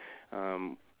time,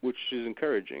 which is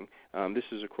encouraging. This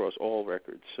is across all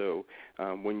records. So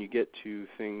when you get to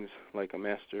things like a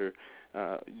master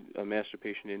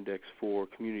patient index for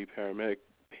community paramedic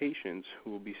patients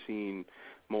who will be seen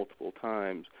multiple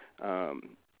times,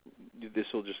 this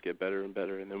will just get better and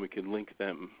better, and then we can link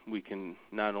them. We can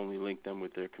not only link them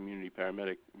with their community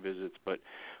paramedic visits, but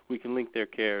we can link their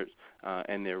cares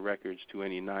and their records to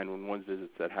any 911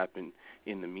 visits that happen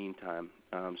in the meantime,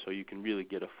 so you can really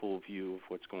get a full view of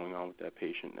what's going on with that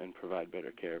patient and provide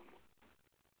better care.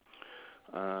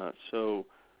 So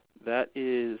that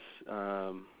is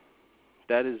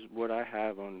what I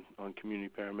have on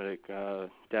community paramedic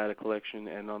data collection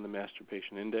and on the master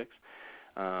patient index.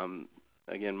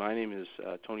 Again, my name is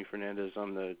Tony Fernandez.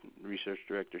 I'm the research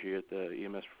director here at the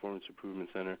EMS Performance Improvement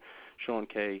Center. Sean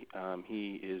Kay,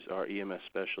 he is our EMS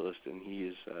specialist, and he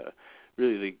is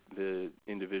really the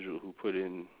individual who put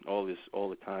in all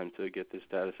the time to get this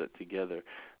data set together,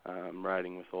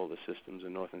 riding with all the systems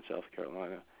in North and South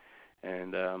Carolina.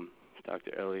 And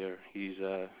Dr. Elliott, he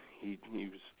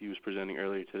was presenting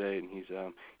earlier today, and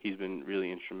he's been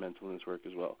really instrumental in his work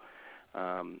as well.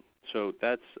 So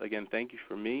that's, again, thank you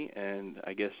for me, and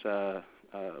I guess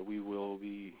we will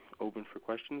be open for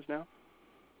questions now.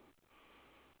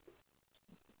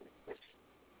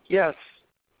 Yes,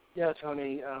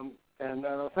 Tony, and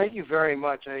thank you very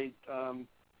much. I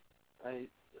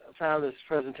found this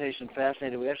presentation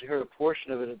fascinating. We actually heard a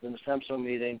portion of it at the NSEMSO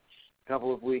meeting a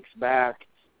couple of weeks back,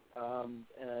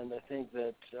 and I think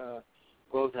that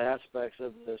both aspects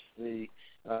of this, the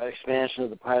expansion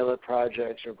of the pilot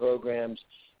projects or programs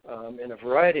in a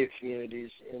variety of communities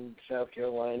in South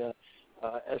Carolina,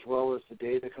 as well as the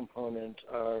data component,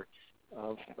 are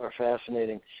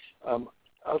fascinating.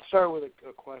 I'll start with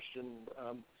a question.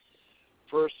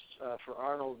 First, for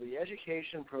Arnold, the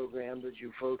education program that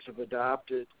you folks have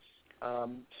adopted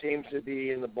seems to be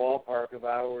in the ballpark of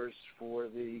hours for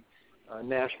the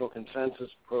National Consensus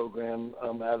Program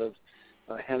out of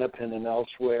Hennepin and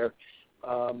elsewhere.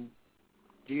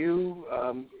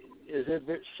 Is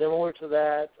it similar to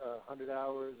that, 100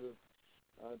 hours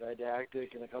of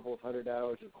didactic and a couple of 100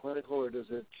 hours of clinical, or does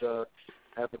it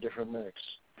have a different mix?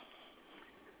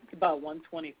 It's about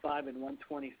 125 and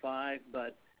 125,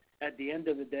 but at the end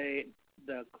of the day,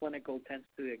 the clinical tends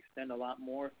to extend a lot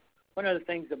more. One of the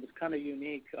things that was kind of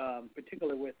unique,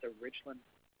 particularly with the Richland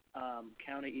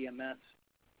County EMS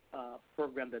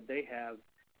program that they have,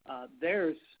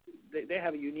 they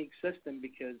have a unique system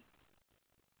because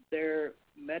their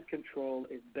med control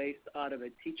is based out of a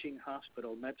teaching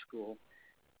hospital med school.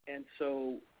 And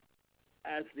so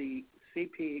as the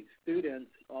CP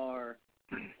students are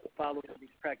following these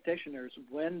practitioners,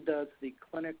 when does the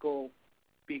clinical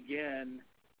begin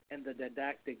and the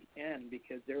didactic end?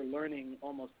 Because they're learning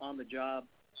almost on the job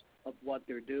of what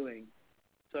they're doing.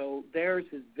 So theirs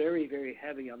is very, very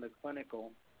heavy on the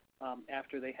clinical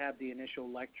after they have the initial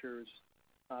lectures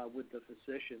with the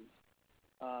physicians.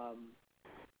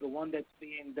 The one that's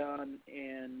being done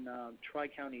in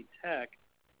Tri-County Tech,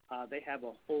 they have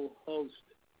a whole host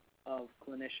of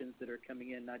clinicians that are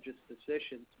coming in, not just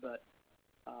physicians, but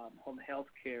home health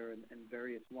care and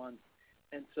various ones.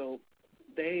 And so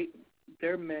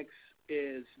their mix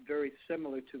is very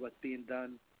similar to what's being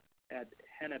done at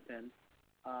Hennepin.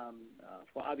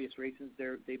 For obvious reasons,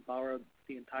 they borrowed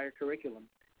the entire curriculum,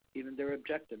 even their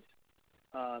objectives,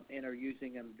 and are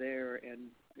using them there and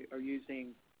are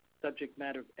using subject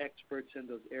matter experts in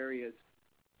those areas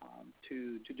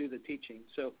to do the teaching.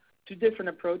 So two different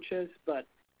approaches, but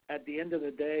at the end of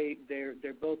the day,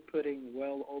 they're both putting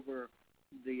well over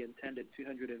the intended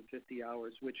 250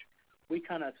 hours, which we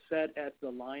kind of set as the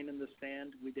line in the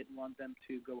sand. We didn't want them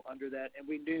to go under that, and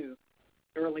we knew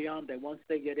early on that once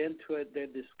they get into it, they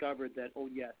discovered that, oh,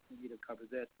 yes, we need to cover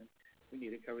this, and we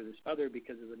need to cover this other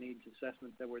because of the needs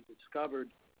assessments that were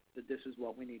discovered, that this is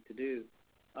what we need to do.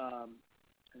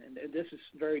 And this is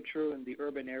very true in the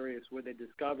urban areas where they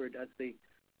discovered, as they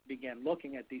began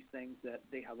looking at these things, that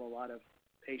they have a lot of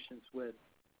patients with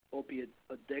opiate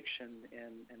addiction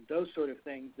and those sort of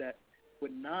things that were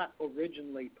not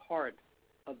originally part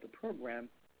of the program,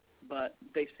 but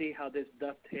they see how this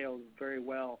dovetails very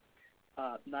well,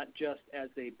 not just as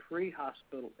a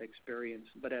pre-hospital experience,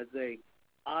 but as a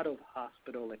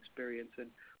out-of-hospital experience.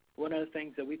 And one of the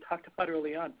things that we talked about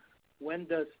early on, when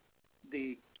does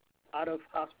the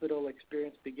out-of-hospital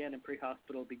experience begin and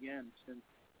pre-hospital begin, since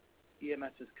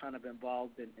EMS is kind of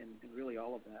involved in really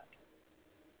all of that.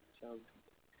 So,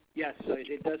 yes, so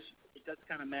it does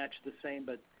kind of match the same,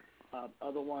 but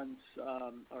other ones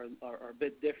are a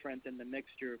bit different in the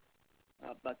mixture,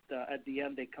 but at the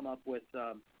end they come up with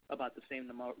about the same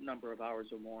number of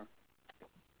hours or more.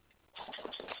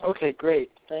 Okay,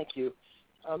 great. Thank you.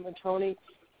 And Tony,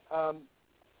 I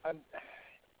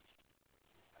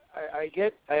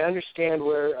understand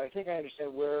where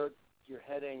you're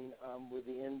heading with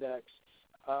the index.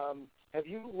 Have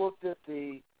you looked at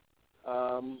the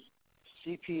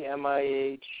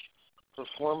CPMIH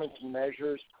performance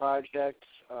measures project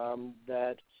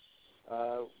that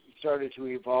started to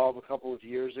evolve a couple of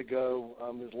years ago?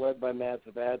 It was led by Matt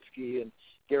Zavadsky, and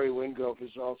Gary Wingrove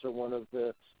is also one of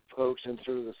the folks in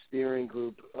sort of the steering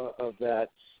group of that.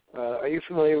 Are you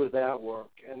familiar with that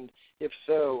work? And if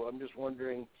so, I'm just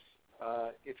wondering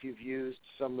if you've used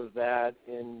some of that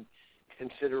in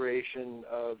consideration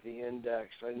of the index.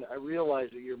 And I realize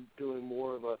that you're doing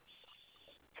more of a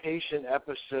patient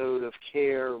episode of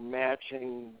care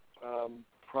matching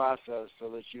process so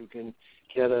that you can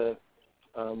get an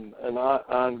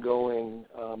ongoing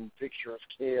picture of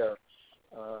care.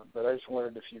 But I just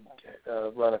wondered if you'd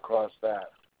run across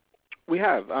that. We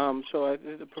have. So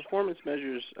the performance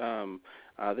measures,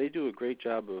 they do a great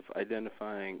job of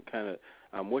identifying kind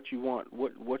of what you want,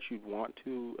 what you'd want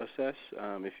to assess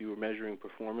if you were measuring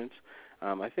performance.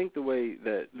 I think the way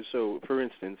that, so for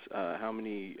instance, how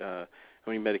many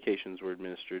medications were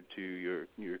administered to your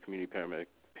community paramedic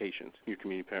patients, your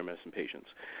community paramedicine patients.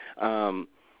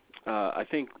 I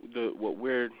think the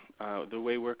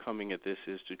way we're coming at this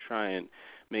is to try and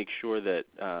make sure that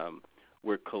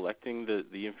we're collecting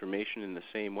the information in the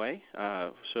same way.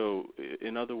 So,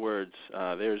 in other words,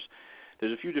 there's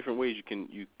a few different ways you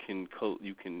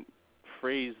can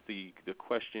phrase the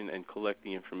question and collect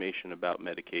the information about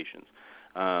medications.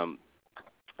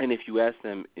 And if you ask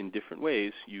them in different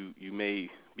ways, you may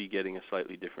be getting a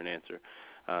slightly different answer.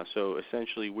 So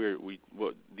essentially,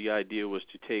 what the idea was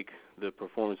to take the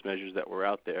performance measures that were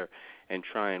out there and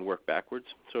try and work backwards,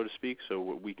 so to speak, so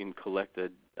we can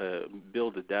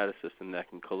build a data system that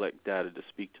can collect data to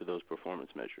speak to those performance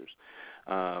measures,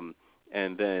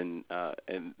 and then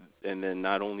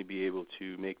not only be able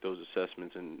to make those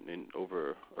assessments in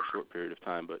over a short period of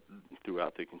time, but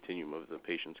throughout the continuum of the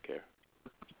patient's care.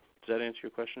 Does that answer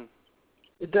your question?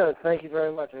 It does. Thank you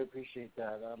very much. I appreciate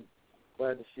that. I'm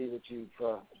glad to see that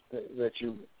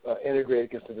you've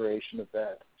integrated consideration of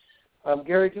that.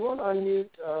 Gary, do you want to unmute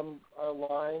our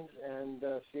lines and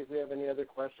see if we have any other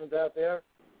questions out there?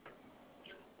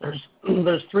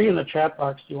 There's 3 in the chat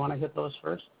box. Do you want to hit those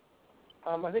first?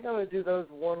 I think I'm going to do those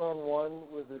one-on-one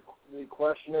with the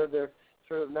questioner. They're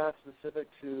sort of not specific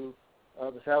to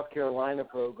the South Carolina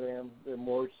program. They're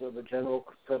more sort of a general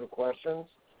set of questions,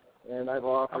 and I've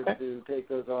offered to take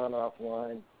those on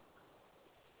offline.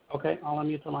 Okay, I'll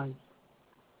unmute the line.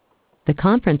 The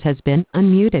conference has been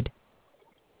unmuted.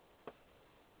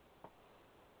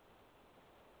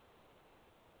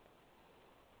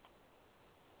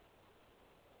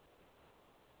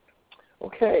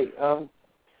 Okay.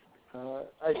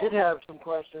 I did have some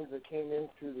questions that came in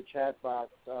through the chat box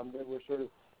that were sort of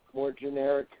more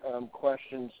generic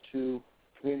questions to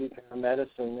community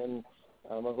paramedicine, and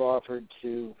I've offered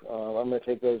to, I'm going to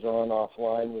take those on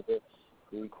offline with the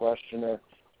questioner.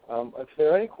 If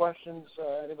there are any questions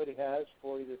anybody has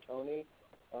for either Tony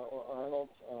or Arnold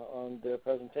on their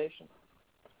presentation.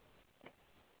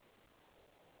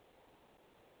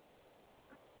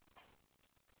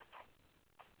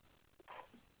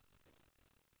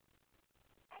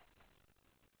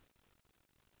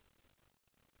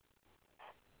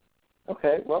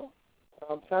 Okay, well,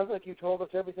 sounds like you told us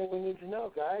everything we need to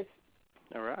know, guys.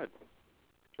 All right.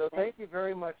 So thank you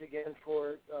very much again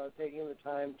for taking the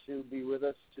time to be with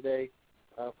us today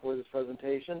for this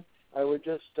presentation. I would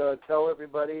just tell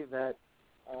everybody that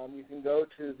you can go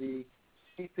to the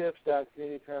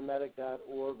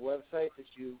cpif.communityparamedic.org website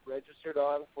that you registered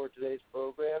on for today's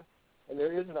program, and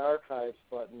there is an archives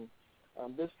button.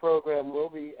 This program will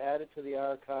be added to the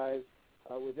archives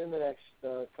within the next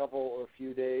couple or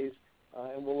few days,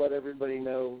 and we'll let everybody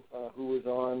know who was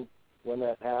on when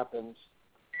that happens.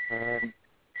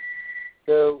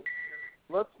 So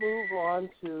let's move on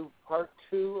to part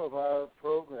 2 of our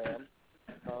program.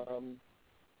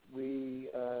 We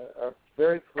are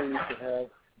very pleased to have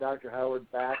Dr. Howard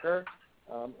Backer,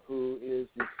 who is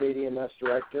the State EMS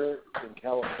Director in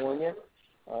California.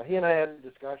 He and I had a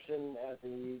discussion at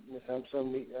the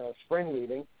NSEMSO spring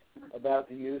meeting about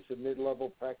the use of mid-level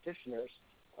practitioners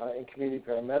in community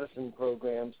paramedicine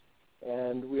programs,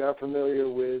 and we are familiar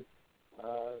with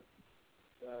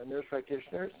nurse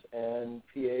practitioners and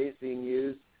PAs being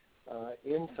used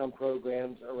in some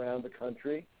programs around the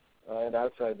country and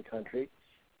outside the country,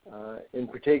 in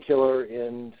particular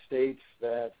in states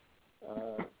that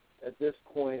at this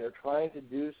point are trying to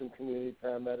do some community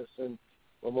paramedicine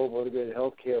or mobile integrated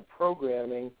healthcare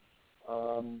programming,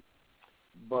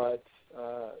 but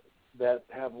that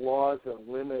have laws that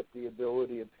limit the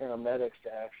ability of paramedics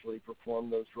to actually perform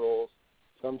those roles.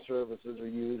 Some services are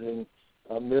using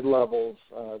mid-levels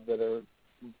that are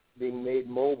being made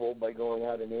mobile by going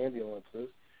out in ambulances.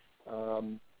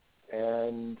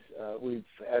 And we've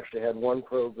actually had one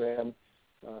program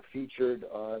featured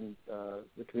on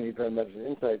the Community Paramedicine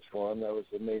Insights Forum. That was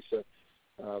the Mesa,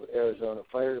 Arizona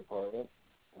Fire Department.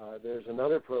 There's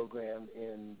another program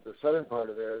in the southern part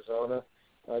of Arizona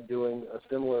doing a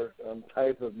similar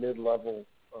type of mid-level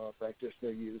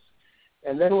practitioner use.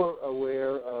 And then we're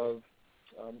aware of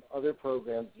other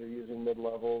programs that are using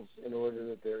mid-levels in order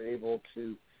that they're able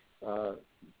to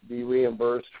be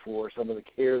reimbursed for some of the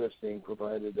care that's being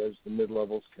provided, as the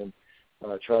mid-levels can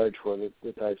charge for the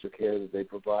types of care that they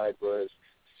provide, whereas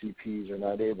CPs are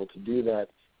not able to do that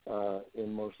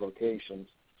in most locations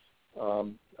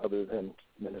other than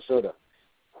Minnesota.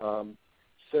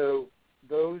 So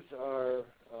those are,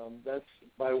 that's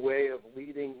by way of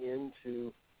leading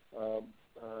into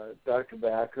Dr.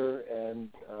 Backer, and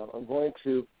I'm going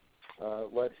to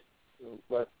let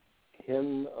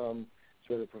him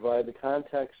sort of provide the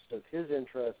context of his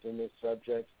interest in this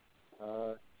subject.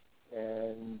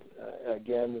 And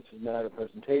again, this is not a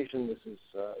presentation. This is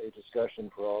a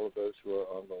discussion for all of those who are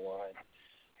on the line.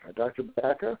 Dr.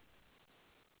 Backer?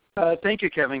 Thank you,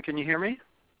 Kevin. Can you hear me?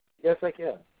 Yes, I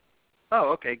can.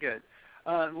 Oh, okay, good.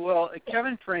 Well,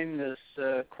 Kevin framed this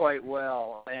quite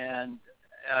well, and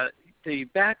the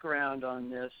background on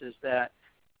this is that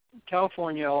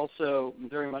California also,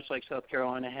 very much like South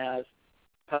Carolina, has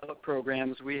pilot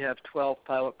programs. We have 12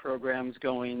 pilot programs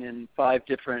going in 5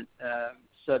 different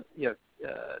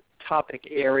topic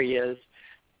areas,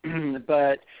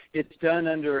 but it's done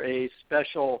under a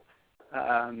special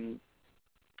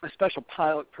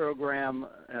pilot program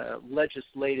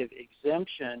legislative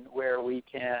exemption, where we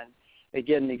can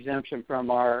get an exemption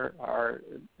from our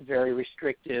very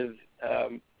restrictive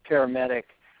paramedic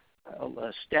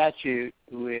statute,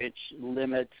 which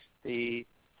limits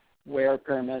where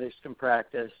paramedics can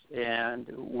practice and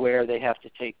where they have to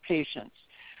take patients.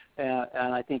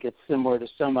 And I think it's similar to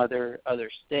some other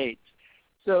states.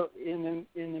 So in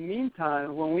the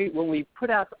meantime, when we put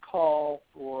out the call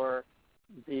for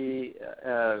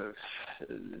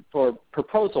for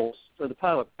proposals for the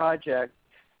pilot project,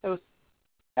 it was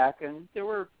back, and there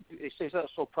were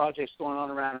successful projects going on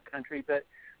around the country, but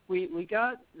we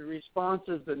got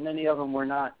responses, but many of them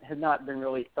had not been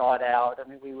really thought out. I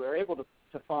mean, we were able to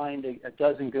find a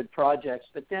dozen good projects,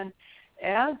 but then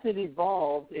as it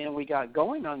evolved and we got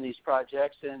going on these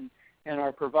projects, and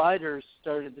our providers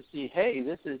started to see, hey,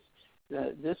 this is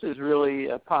really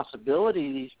a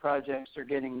possibility. These projects are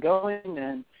getting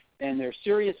going, and they're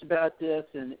serious about this,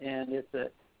 and it's the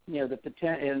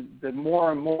potential. And the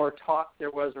more and more talk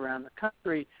there was around the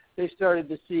country, they started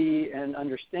to see and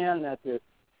understand that this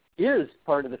is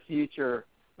part of the future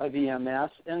of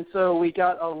EMS, and so we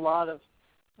got a lot of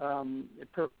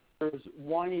was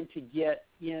wanting to get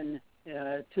in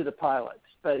to the pilots,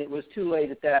 but it was too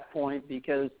late at that point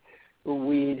because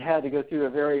we had to go through a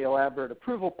very elaborate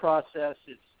approval process.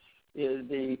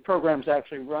 The program's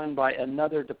actually run by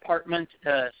another department,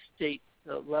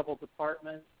 state-level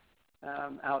department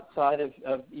outside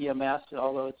of EMS,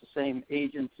 although it's the same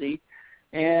agency.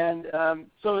 And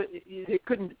so it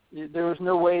couldn't. There was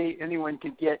no way anyone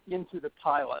could get into the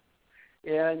pilot.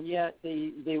 And yet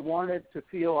they wanted to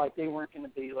feel like they weren't going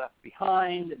to be left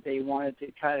behind. They wanted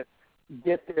to kind of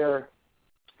get their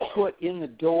foot in the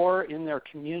door in their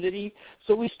community.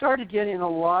 So we started getting a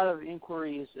lot of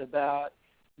inquiries about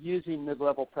using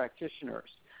mid-level practitioners.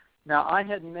 Now, I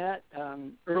had met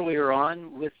earlier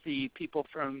on with the people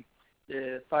from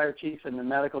the fire chief and the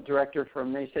medical director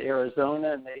from Mesa,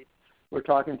 Arizona, and they were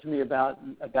talking to me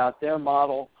about their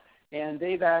model. And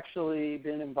they've actually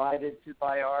been invited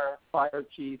by our fire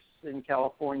chiefs in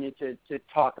California to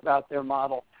talk about their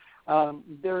model.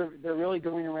 They're really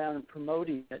going around and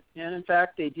promoting it. And, in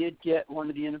fact, they did get one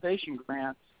of the innovation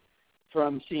grants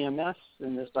from CMS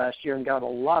in this last year and got a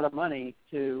lot of money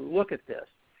to look at this.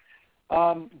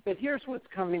 But here's what's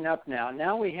coming up now.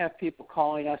 Now we have people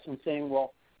calling us and saying,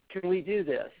 well, can we do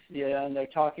this? Yeah, and they're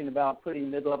talking about putting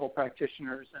mid-level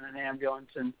practitioners in an ambulance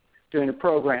and doing a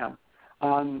program.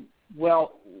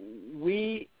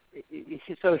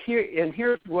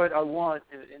 Here's what I want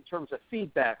in terms of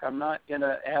feedback. I'm not going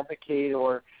to advocate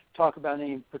or talk about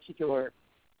any particular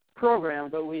program,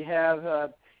 but we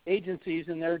have agencies,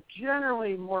 and they're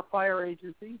generally more fire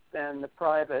agencies than the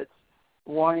privates,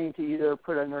 wanting to either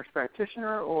put a nurse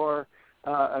practitioner or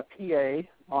a PA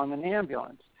on an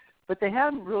ambulance. But they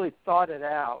hadn't really thought it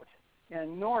out,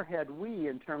 and nor had we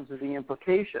in terms of the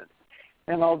implications.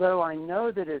 And although I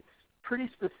know that it's pretty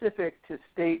specific to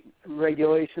state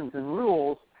regulations and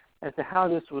rules as to how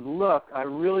this would look, I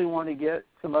really want to get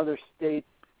some other state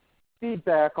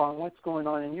feedback on what's going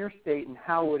on in your state and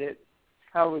how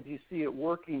would you see it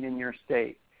working in your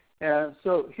state.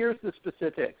 So here's the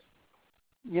specifics.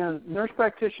 Nurse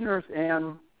practitioners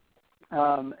and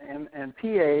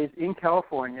PAs in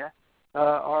California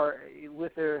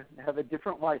have a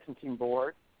different licensing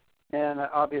board and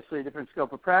obviously a different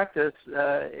scope of practice,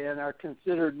 and are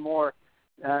considered more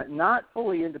not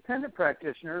fully independent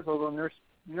practitioners, although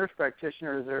nurse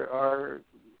practitioners are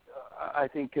I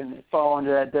think can fall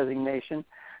under that designation.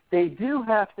 They do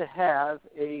have to have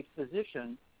a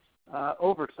physician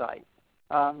oversight.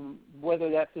 Whether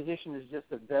that physician is just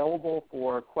available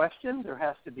for questions or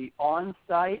has to be on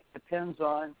site depends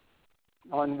on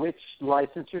which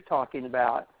license you're talking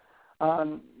about.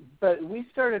 But we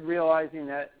started realizing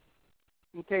that,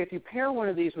 okay, if you pair one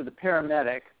of these with a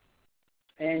paramedic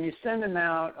and you send them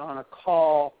out on a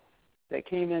call that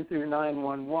came in through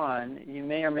 911, you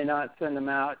may or may not send them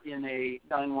out in a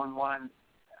 911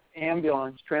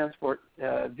 ambulance transport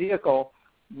vehicle.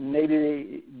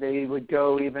 Maybe they would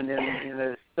go even in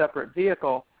a separate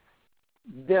vehicle.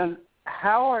 Then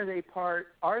how are they part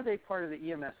of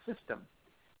the EMS system?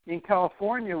 In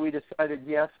California, we decided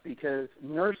yes, because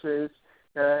nurses,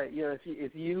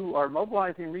 if you are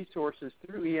mobilizing resources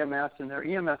through EMS and their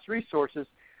EMS resources,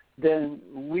 then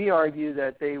we argue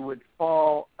that they would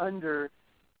fall under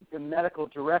the medical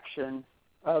direction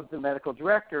of the medical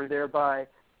director, thereby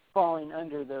falling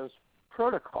under those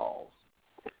protocols.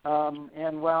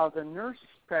 And while the nurse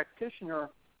practitioner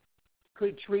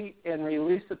could treat and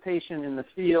release the patient in the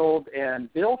field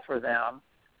and bill for them,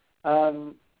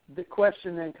 the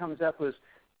question then comes up was,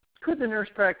 could the nurse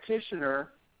practitioner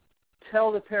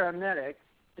tell the paramedic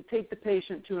to take the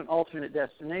patient to an alternate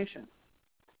destination?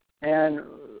 And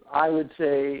I would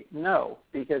say no,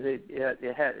 because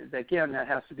that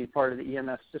has to be part of the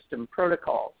EMS system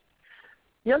protocols.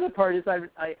 The other part is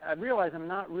I realize I'm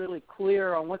not really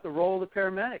clear on what the role of the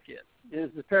paramedic is. Is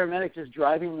the paramedic just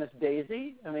driving this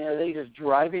daisy? I mean, are they just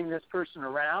driving this person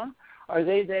around? Are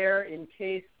they there in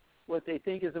case what they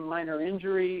think is a minor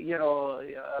injury,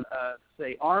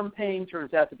 say arm pain,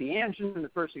 turns out to be angina, and the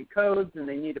person codes and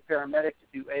they need a paramedic to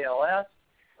do ALS?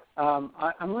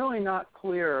 I'm really not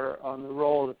clear on the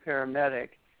role of the paramedic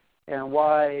and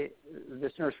why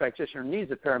this nurse practitioner needs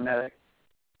a paramedic.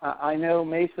 I know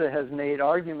Mesa has made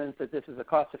arguments that this is a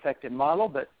cost-effective model,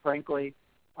 but frankly,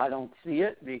 I don't see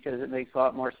it because it makes a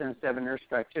lot more sense to have a nurse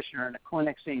practitioner in a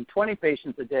clinic seeing 20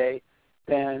 patients a day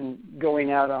than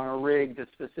going out on a rig to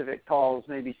specific calls,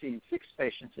 maybe seeing 6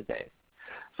 patients a day.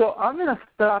 So I'm going to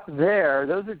stop there.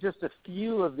 Those are just a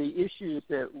few of the issues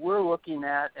that we're looking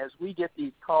at as we get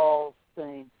these calls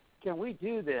saying, can we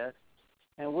do this?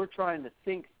 And we're trying to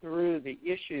think through the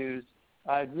issues.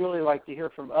 I'd really like to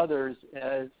hear from others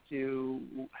as to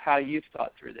how you've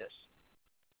thought through this.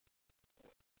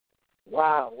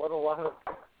 Wow, what a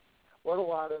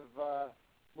lot of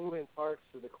moving parts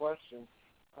to the question.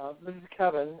 This is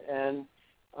Kevin, and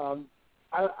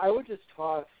I would just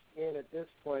toss in at this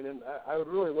point, and I would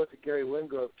really look at Gary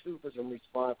Wingrove too for some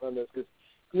response on this, because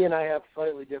he and I have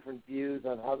slightly different views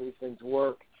on how these things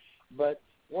work. But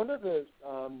one of the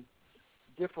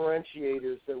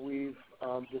differentiators that we've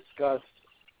discussed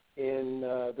in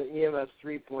the EMS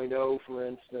 3.0, for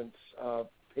instance,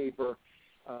 paper,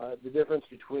 the difference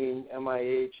between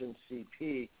MIH and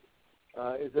CP,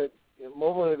 is that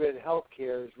mobile integrated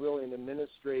healthcare is really an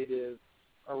administrative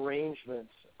arrangement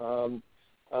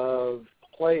of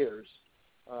players,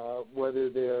 whether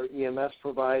they're EMS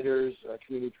providers,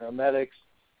 community paramedics,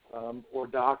 or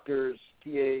doctors,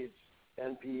 PAs,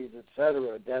 NPs, et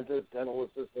cetera, dentists, dental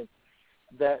assistants,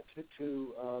 that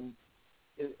through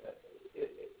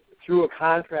a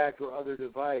contract or other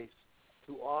device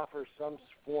to offer some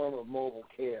form of mobile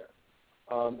care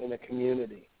in a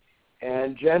community.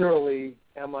 And generally,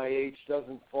 MIH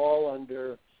doesn't fall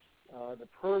under the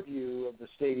purview of the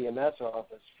state EMS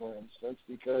office, for instance,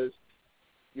 because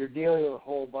you're dealing with a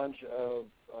whole bunch of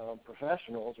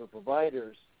professionals or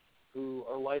providers who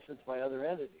are licensed by other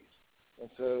entities. And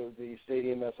so the state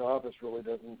EMS office really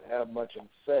doesn't have much of a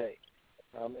say.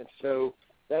 And so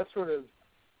that sort of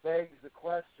begs the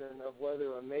question of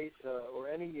whether a MESA or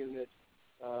any unit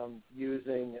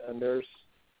using a nurse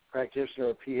practitioner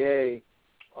or PA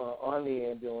on the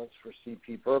ambulance for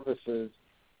CP purposes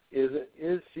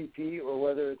is CP, or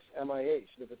whether it's MIH.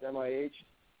 And if it's MIH,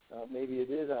 maybe it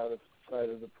is outside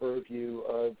of the purview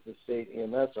of the state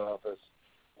EMS office.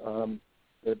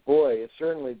 But boy,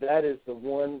 certainly that is the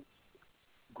one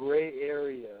gray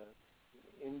area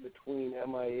in between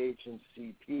MIH and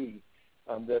CP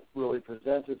that really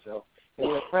presents itself.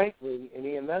 And frankly, in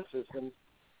EMS systems,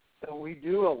 we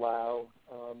do allow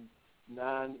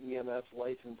non-EMS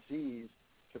licensees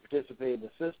to participate in the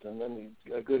system. I mean,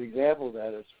 a good example of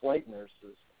that is flight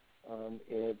nurses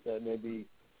that may be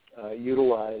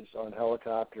utilized on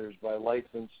helicopters by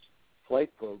licensed flight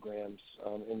programs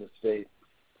in the state.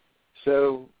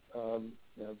 So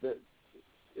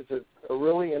it's a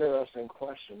really interesting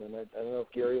question, and I don't know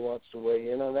if Gary wants to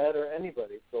weigh in on that or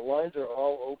anybody. The lines are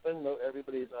all open.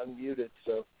 Everybody's unmuted,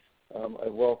 so I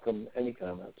welcome any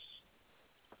comments.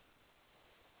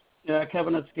 Yeah,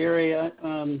 Kevin, it's Gary.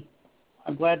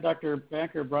 I'm glad Dr.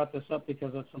 Backer brought this up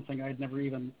because it's something I'd never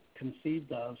even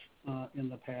conceived of in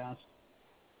the past.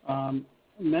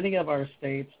 Many of our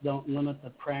states don't limit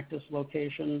the practice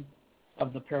location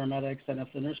of the paramedics, and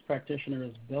if the nurse practitioner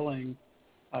is billing,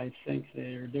 I think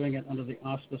they're doing it under the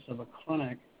auspice of a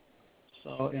clinic.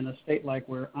 So in a state like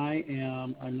where I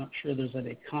am, I'm not sure there's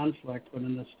any conflict, but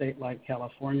in a state like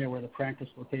California where the practice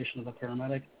location of the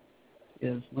paramedic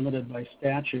is limited by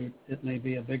statute, it may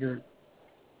be a bigger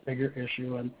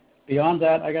issue. And beyond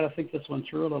that, I got to think this one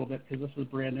through a little bit because this is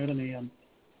brand new to me, and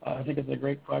I think it's a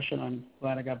great question. I'm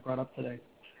glad I got brought up today.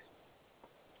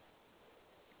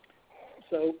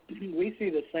 So we see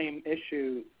the same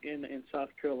issue in South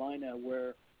Carolina,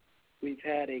 where we've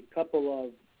had a couple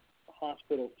of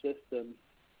hospital systems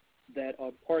that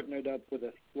are partnered up with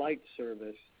a flight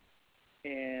service,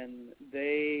 and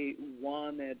they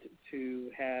wanted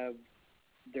to have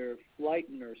their flight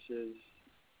nurses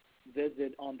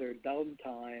visit on their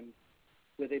downtime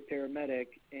with a paramedic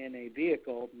in a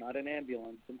vehicle, not an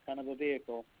ambulance, some kind of a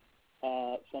vehicle,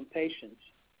 some patients.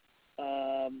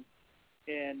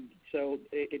 And so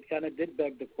it kind of did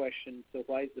beg the question, so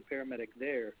why is the paramedic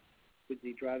there? Was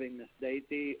he driving Miss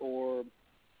Daisy, or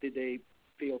did they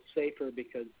feel safer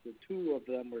because the two of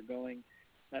them were going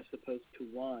as opposed to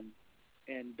one?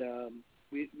 And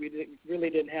we really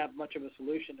didn't have much of a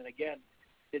solution. And again,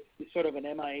 it's sort of an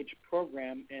MIH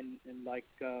program, and like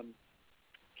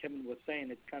Kevin was saying,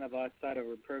 it's kind of outside of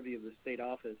the purview of the state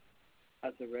office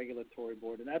as a regulatory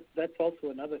board. And that's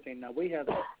also another thing. Now, we have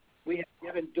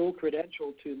given dual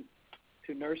credential to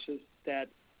nurses that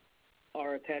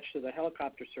are attached to the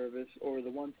helicopter service, or the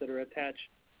ones that are attached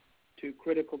to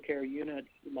critical care units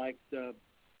like the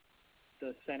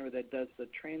center that does the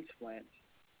transplants.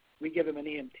 We give them an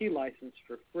EMT license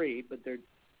for free, but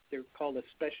they're called a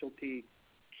specialty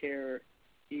care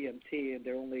EMT, and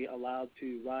they're only allowed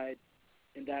to ride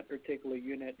in that particular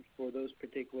unit for those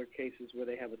particular cases where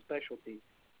they have a specialty,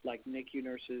 like NICU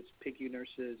nurses, PICU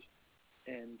nurses,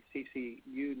 and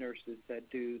CCU nurses that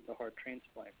do the heart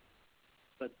transplant.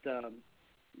 But,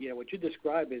 what you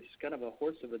describe is kind of a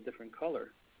horse of a different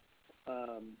color.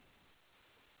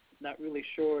 Not really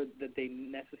sure that they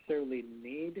necessarily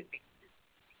need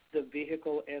the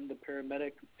vehicle and the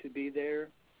paramedic to be there.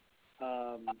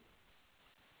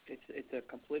 It's a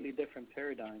completely different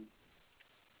paradigm.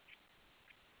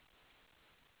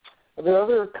 Are there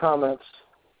other comments?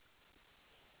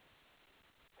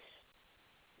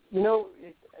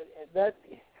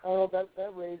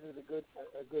 That raises a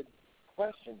good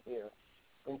question here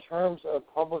in terms of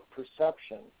public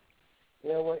perception.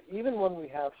 Even when we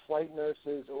have flight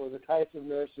nurses or the types of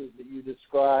nurses that you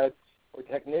described, or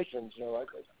technicians,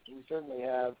 we certainly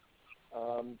have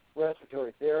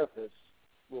respiratory therapists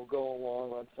will go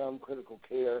along on some critical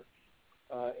care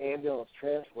ambulance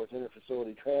transports,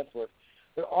 interfacility transports.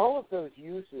 But all of those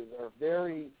uses are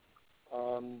very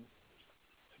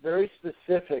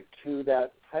specific to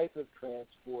that type of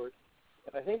transport.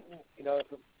 And I think,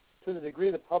 to the degree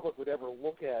the public would ever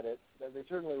look at it, they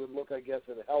certainly would look, I guess,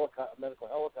 at a medical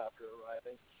helicopter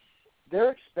arriving.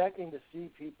 They're expecting to see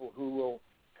people who will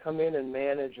come in and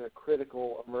manage a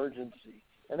critical emergency.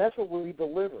 And that's what we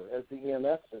deliver as the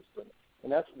EMS system.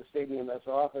 And that's what the state EMS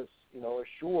office,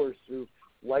 assures through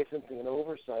licensing and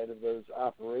oversight of those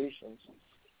operations.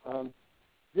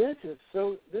 This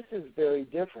is very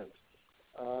different.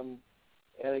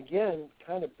 And again,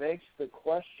 kind of begs the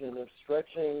question of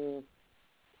stretching,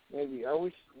 maybe, are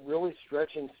we really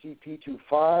stretching CP too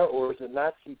far, or is it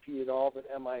not CP at all but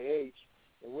MIH,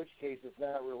 in which case it's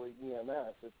not really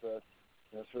EMS. It's a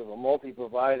sort of a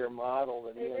multi-provider model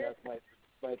that EMS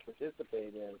might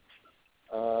participate in.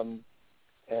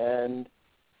 And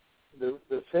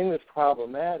the thing that's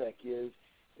problematic is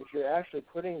if you're actually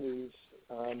putting these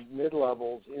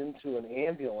mid-levels into an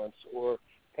ambulance or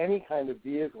any kind of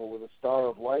vehicle with a Star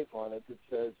of Life on it that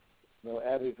says,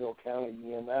 Abbeville County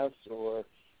EMS or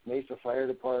Mesa Fire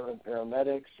Department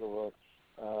paramedics or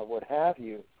what have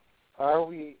you, are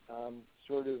we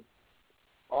sort of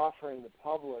offering the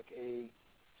public a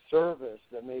service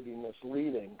that may be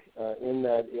misleading in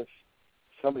that if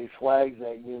somebody flags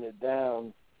that unit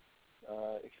down,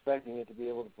 expecting it to be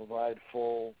able to provide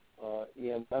full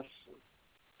EMS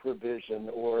provision,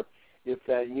 or if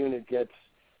that unit gets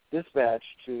dispatched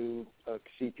to a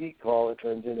CP call, it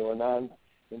turns into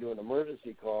an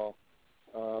emergency call,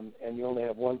 and you only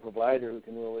have one provider who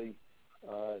can really,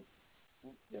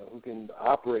 who can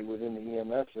operate within the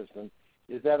EMS system.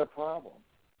 Is that a problem?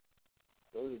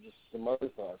 Those are just some other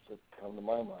thoughts that come to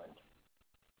my mind.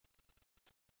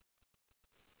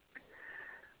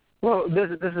 Well, this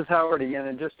is Howard again,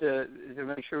 and just to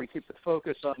make sure we keep the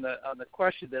focus on the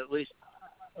question that at least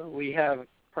we have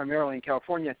primarily in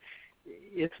California,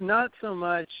 it's not so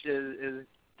much as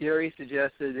Gary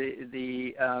suggested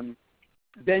the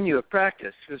venue of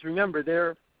practice, because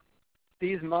remember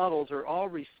these models are all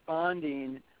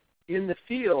responding in the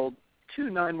field to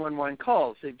 911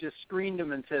 calls. They've just screened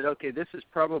them and said, okay, this is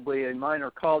probably a minor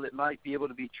call that might be able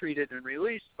to be treated and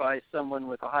released by someone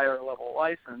with a higher level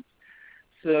license.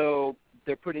 So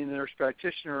they're putting the nurse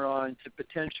practitioner on to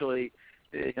potentially,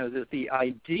 the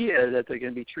idea that they're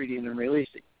going to be treating and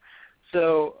releasing.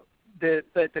 So the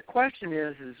question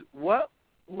is what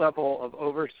level of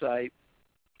oversight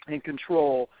and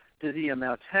control does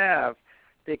EMS have?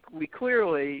 We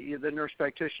clearly, the nurse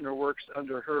practitioner works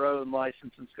under her own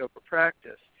license and scope of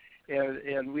practice,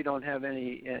 and we don't have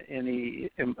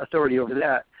any authority over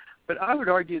that. But I would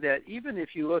argue that even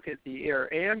if you look at the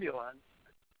air ambulance,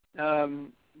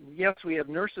 yes, we have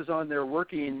nurses on there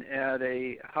working at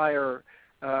a higher,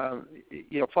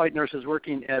 flight nurses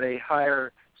working at a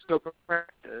higher scope of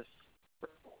practice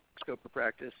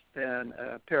than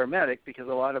a paramedic, because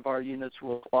a lot of our units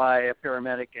will fly a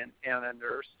paramedic and a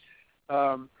nurse.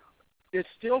 It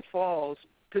still falls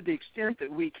to the extent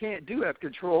that we do have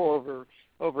control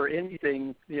over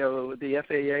anything, the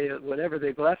FAA, whatever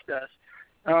they've left us.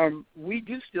 We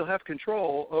do still have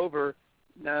control over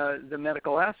the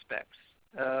medical aspects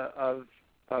of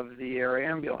the air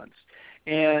ambulance.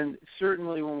 And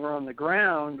certainly when we're on the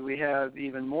ground, we have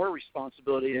even more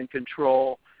responsibility and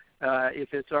control.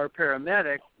 If it's our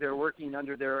paramedic, they're working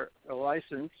under their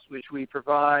license, which we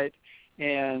provide,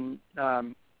 and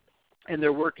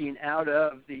they're working out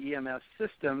of the EMS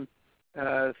system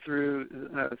through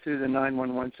the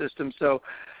 911 system. So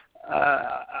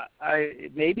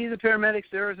maybe the paramedics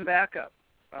there as a backup.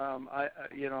 I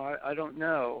don't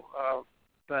know,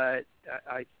 but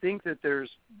I think that there's.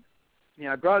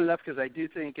 I brought it up because I do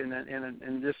think,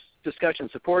 and this discussion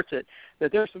supports it,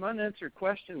 that there's some unanswered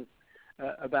questions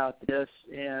about this,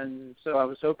 and so I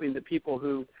was hoping that people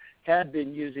who had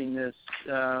been using this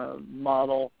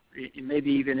model,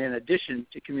 maybe even in addition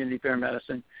to community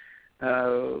paramedicine,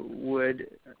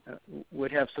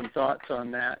 would have some thoughts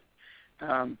on that.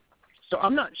 So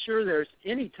I'm not sure there's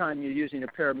any time you're using a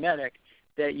paramedic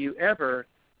that you ever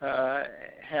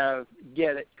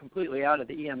get it completely out of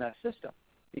the EMS system,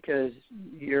 because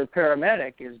your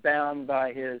paramedic is bound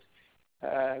by his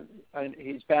and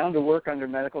he's bound to work under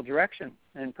medical direction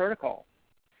and protocol.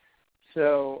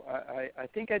 So I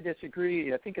think I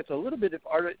disagree. I think it's a little bit of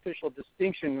artificial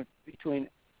distinction between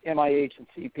MIH and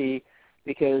CP,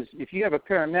 because if you have a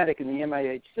paramedic in the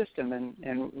MIH system,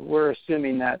 and we're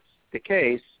assuming that's the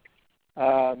case,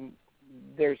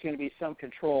 there's going to be some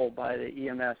control by the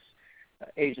EMS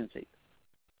agency.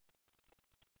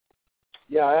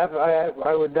 Yeah,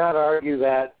 I would not argue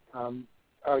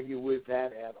with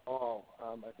that at all.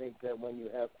 I think that when you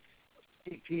have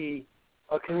CP,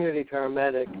 a community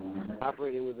paramedic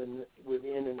operating within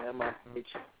an MIH,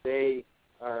 they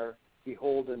are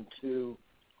beholden to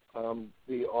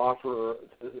the offerer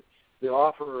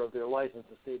of their license,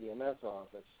 the state EMS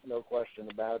office. No question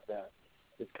about that.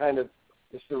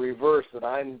 It's the reverse that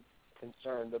I'm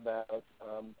concerned about.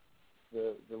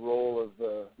 The role of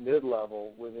the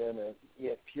mid-level within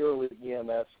a purely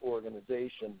EMS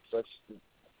organization, such as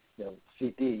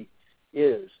CP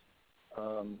is,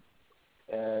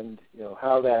 and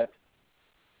how that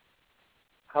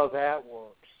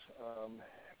works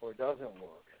or doesn't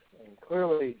work. And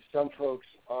clearly, some folks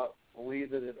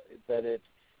believe that it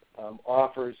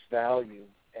offers value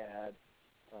add,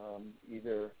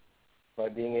 either by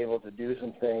being able to do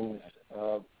some things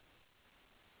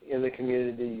in the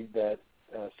community that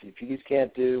CPs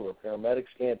can't do or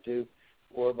paramedics can't do,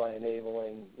 or by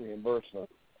enabling reimbursement.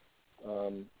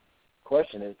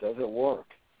 Question is, does it work?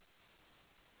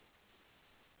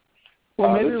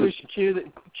 Well, maybe we should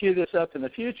queue this up in the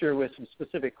future with some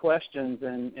specific questions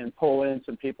and pull in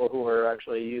some people who are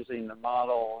actually using the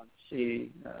model and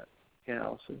see,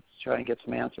 so try and get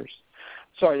some answers.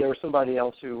 Sorry, there was somebody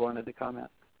else who wanted to comment.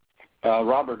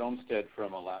 Robert Olmsted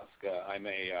from Alaska. I'm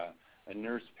a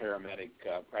nurse paramedic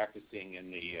practicing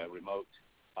in the remote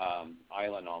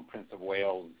island on Prince of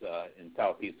Wales in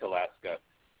southeast Alaska,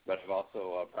 but I've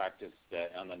also practiced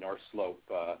on the North Slope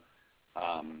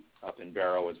up in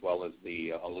Barrow, as well as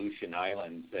the Aleutian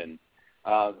Islands. And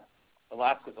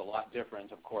Alaska's a lot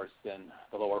different, of course, than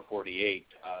the lower 48.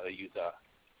 They use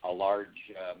a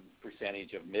large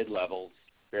percentage of mid-levels,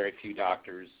 very few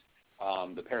doctors.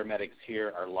 The paramedics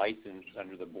here are licensed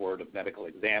under the Board of Medical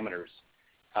Examiners.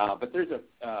 But there's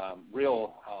a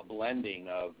real blending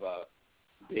of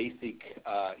basic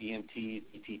EMTs,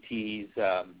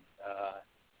 ETTs,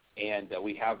 and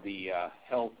we have the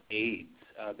health aides.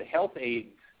 The health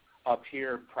aides up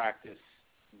here practice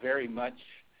very much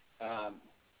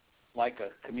like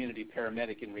a community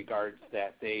paramedic in regards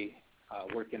that they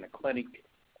work in a clinic.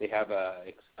 They have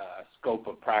a scope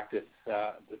of practice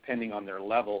depending on their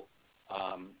level.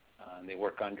 And they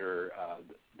work under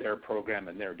their program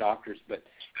and their doctors. But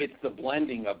it's the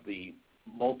blending of the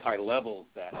multi-levels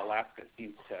that Alaska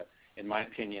seems to, in my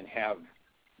opinion, have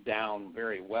down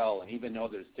very well. And even though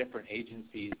there's different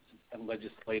agencies and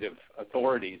legislative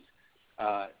authorities,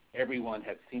 everyone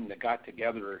has seemed to got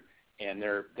together, and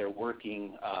they're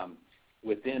working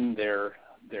within their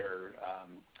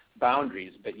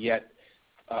boundaries, but yet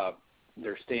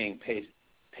they're staying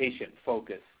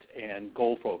patient-focused and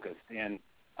goal-focused. And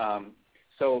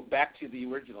so back to the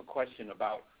original question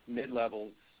about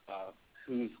mid-levels,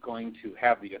 who's going to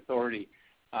have the authority,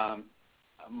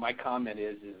 my comment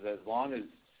is as long as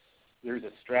there's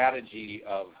a strategy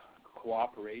of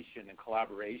cooperation and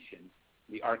collaboration,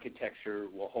 the architecture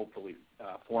will hopefully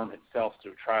form itself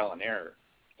through trial and error.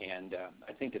 And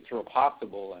I think it's real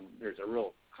possible, and there's a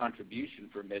real contribution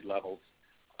for mid-levels,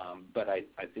 but I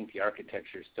think the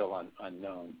architecture is still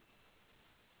unknown.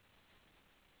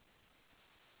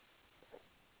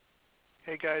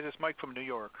 Hey guys, it's Mike from New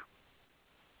York.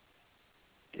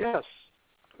 Yes,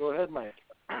 go ahead, Mike.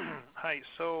 Hi.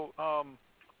 So I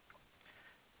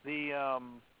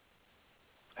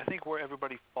think where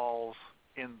everybody falls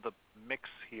in the mix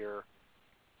here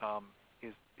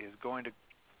is going to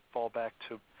fall back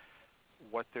to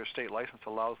what their state license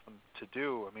allows them to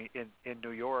do. I mean, in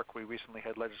New York, we recently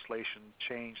had legislation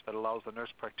change that allows the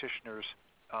nurse practitioners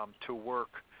to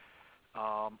work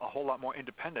a whole lot more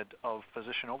independent of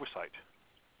physician oversight.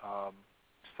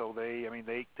 So they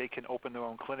can open their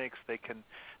own clinics. They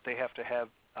have to have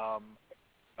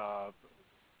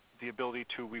the ability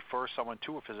to refer someone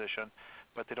to a physician,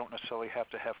 but they don't necessarily have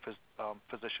to have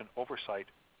physician oversight.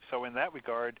 So in that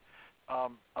regard,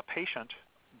 a patient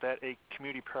that a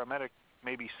community paramedic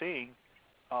may be seeing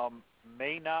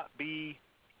may not be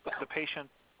the patient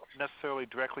necessarily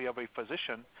directly of a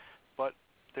physician, but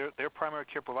their primary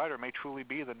care provider may truly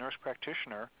be the nurse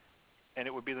practitioner, and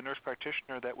it would be the nurse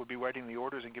practitioner that would be writing the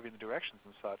orders and giving the directions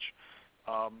and such.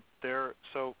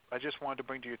 So I just wanted to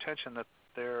bring to your attention that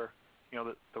the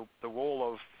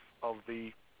role of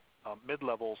the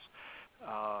mid-levels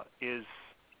is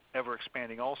ever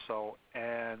expanding also,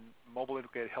 and mobile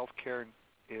integrated healthcare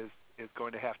is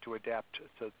going to have to adapt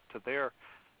to their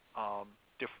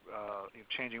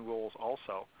changing rules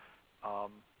also,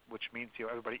 which means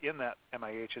everybody in that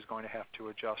MIH is going to have to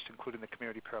adjust, including the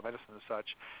community paramedicine and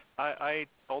such.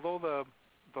 Although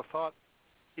the thought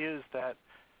is that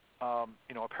a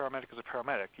paramedic is a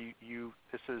paramedic.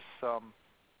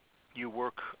 You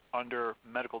work under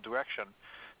medical direction.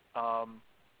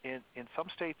 In some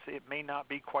states, it may not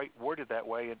be quite worded that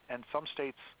way, and some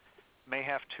states may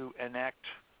have to enact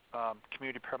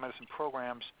community paramedicine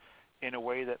programs in a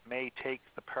way that may take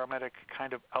the paramedic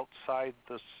kind of outside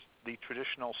the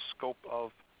traditional scope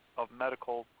of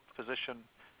medical physician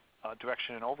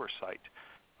direction and oversight.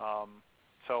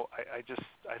 So I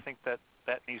think that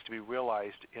needs to be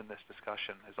realized in this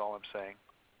discussion, is all I'm saying.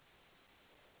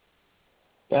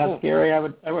 Yeah, Gary, I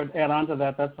would add on to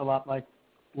that. That's a lot like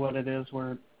what it is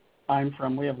where I'm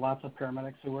from. We have lots of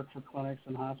paramedics who work for clinics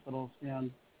and hospitals,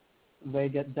 and they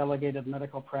get delegated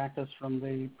medical practice from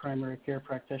the primary care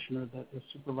practitioner that is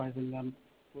supervising them,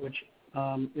 which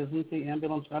isn't the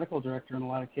ambulance medical director in a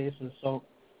lot of cases. So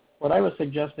what I was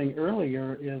suggesting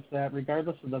earlier is that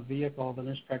regardless of the vehicle the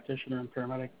nurse practitioner and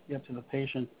paramedic get to the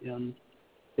patient in,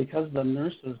 because the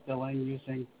nurse is billing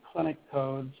using clinic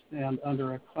codes and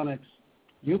under a clinic's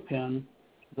UPIN,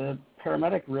 the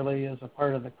paramedic really is a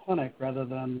part of the clinic rather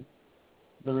than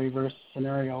the reverse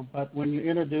scenario. But when you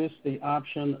introduce the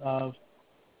option of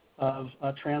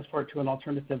a transport to an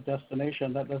alternative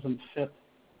destination, that doesn't fit.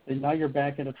 And now you're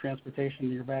back into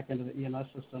transportation, you're back into the EMS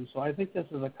system. So I think this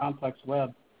is a complex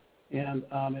web, and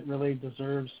it really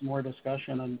deserves more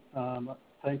discussion. And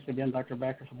thanks again, Dr.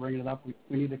 Backer, for bringing it up.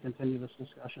 We need to continue this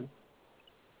discussion.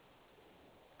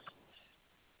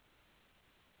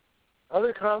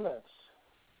 Other comments?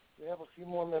 We have a few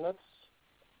more minutes.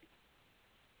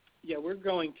 Yeah, we're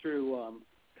going through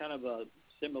kind of a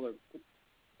similar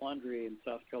quandary in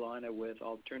South Carolina with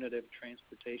alternative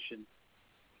transportation,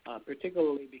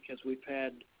 particularly because we've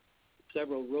had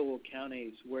several rural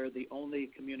counties where the only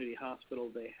community hospital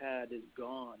they had is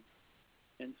gone.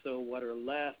 And so what are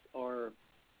left are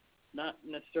not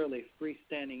necessarily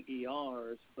freestanding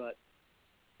ERs, but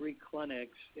free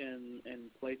clinics in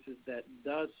places that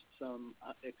does some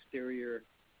exterior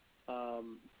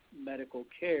medical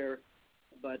care,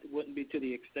 but wouldn't be to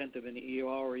the extent of an ER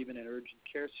or even an urgent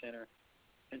care center.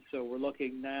 And so we're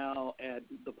looking now at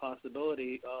the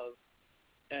possibility of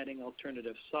adding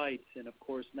alternative sites. And of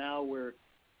course now we're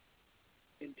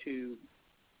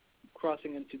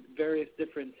crossing into various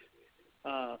different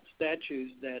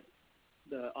statutes that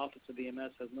the Office of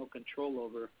EMS has no control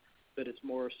over, but it's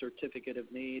more certificate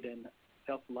of need and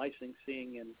health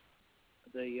licensing and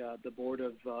the board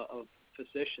of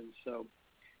physicians. So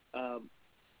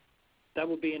that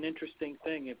would be an interesting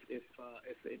thing if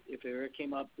it ever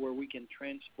came up where we can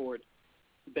transport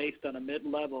based on a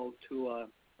mid-level to a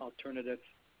alternative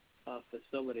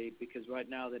facility, because right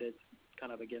now that it's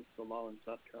kind of against the law in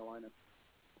South Carolina.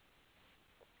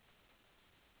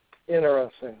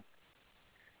 Interesting.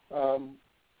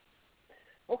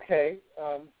 Okay.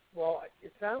 Well,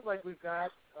 it sounds like we've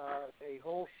got a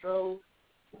whole show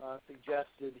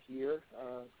suggested here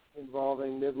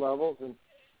involving mid-levels, and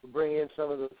we'll bring in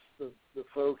some of the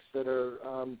folks that are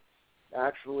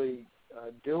actually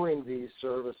doing these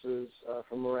services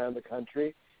from around the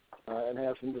country and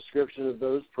have some description of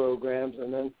those programs,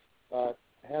 and then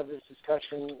have this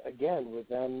discussion again with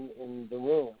them in the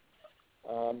room.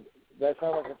 Does that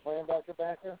sound like a plan, Dr.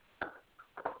 Backer?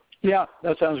 Yeah,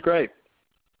 that sounds great.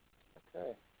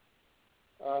 Okay.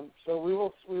 So we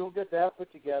will get that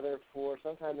put together for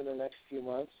sometime in the next few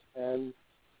months. And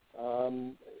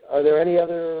are there any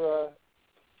other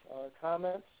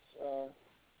comments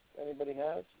anybody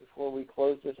has before we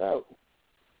close this out?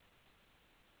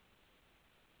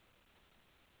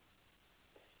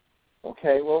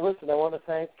 Okay. Well, listen, I want to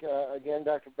thank again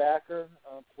Dr. Backer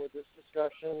for this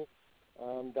discussion,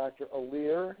 Dr.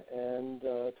 O'Lear and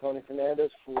Tony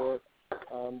Fernandez for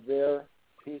their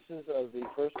pieces of the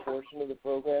first portion of the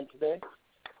program today.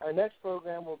 Our next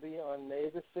program will be on May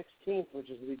the 16th,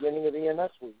 which is the beginning of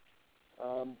EMS Week.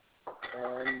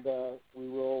 And we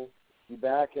will be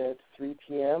back at 3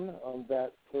 p.m. on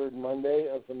that third Monday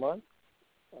of the month.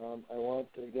 I want,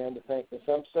 again, to thank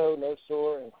NSUMSO,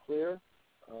 NOSOR, and CLEAR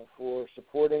for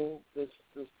supporting this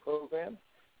program.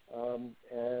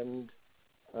 And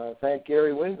thank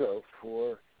Gary Wingrove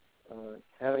for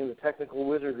having the technical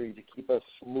wizardry to keep us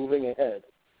moving ahead.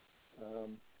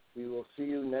 We will see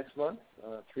you next month,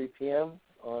 3 p.m.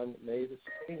 on May the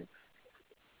 16th.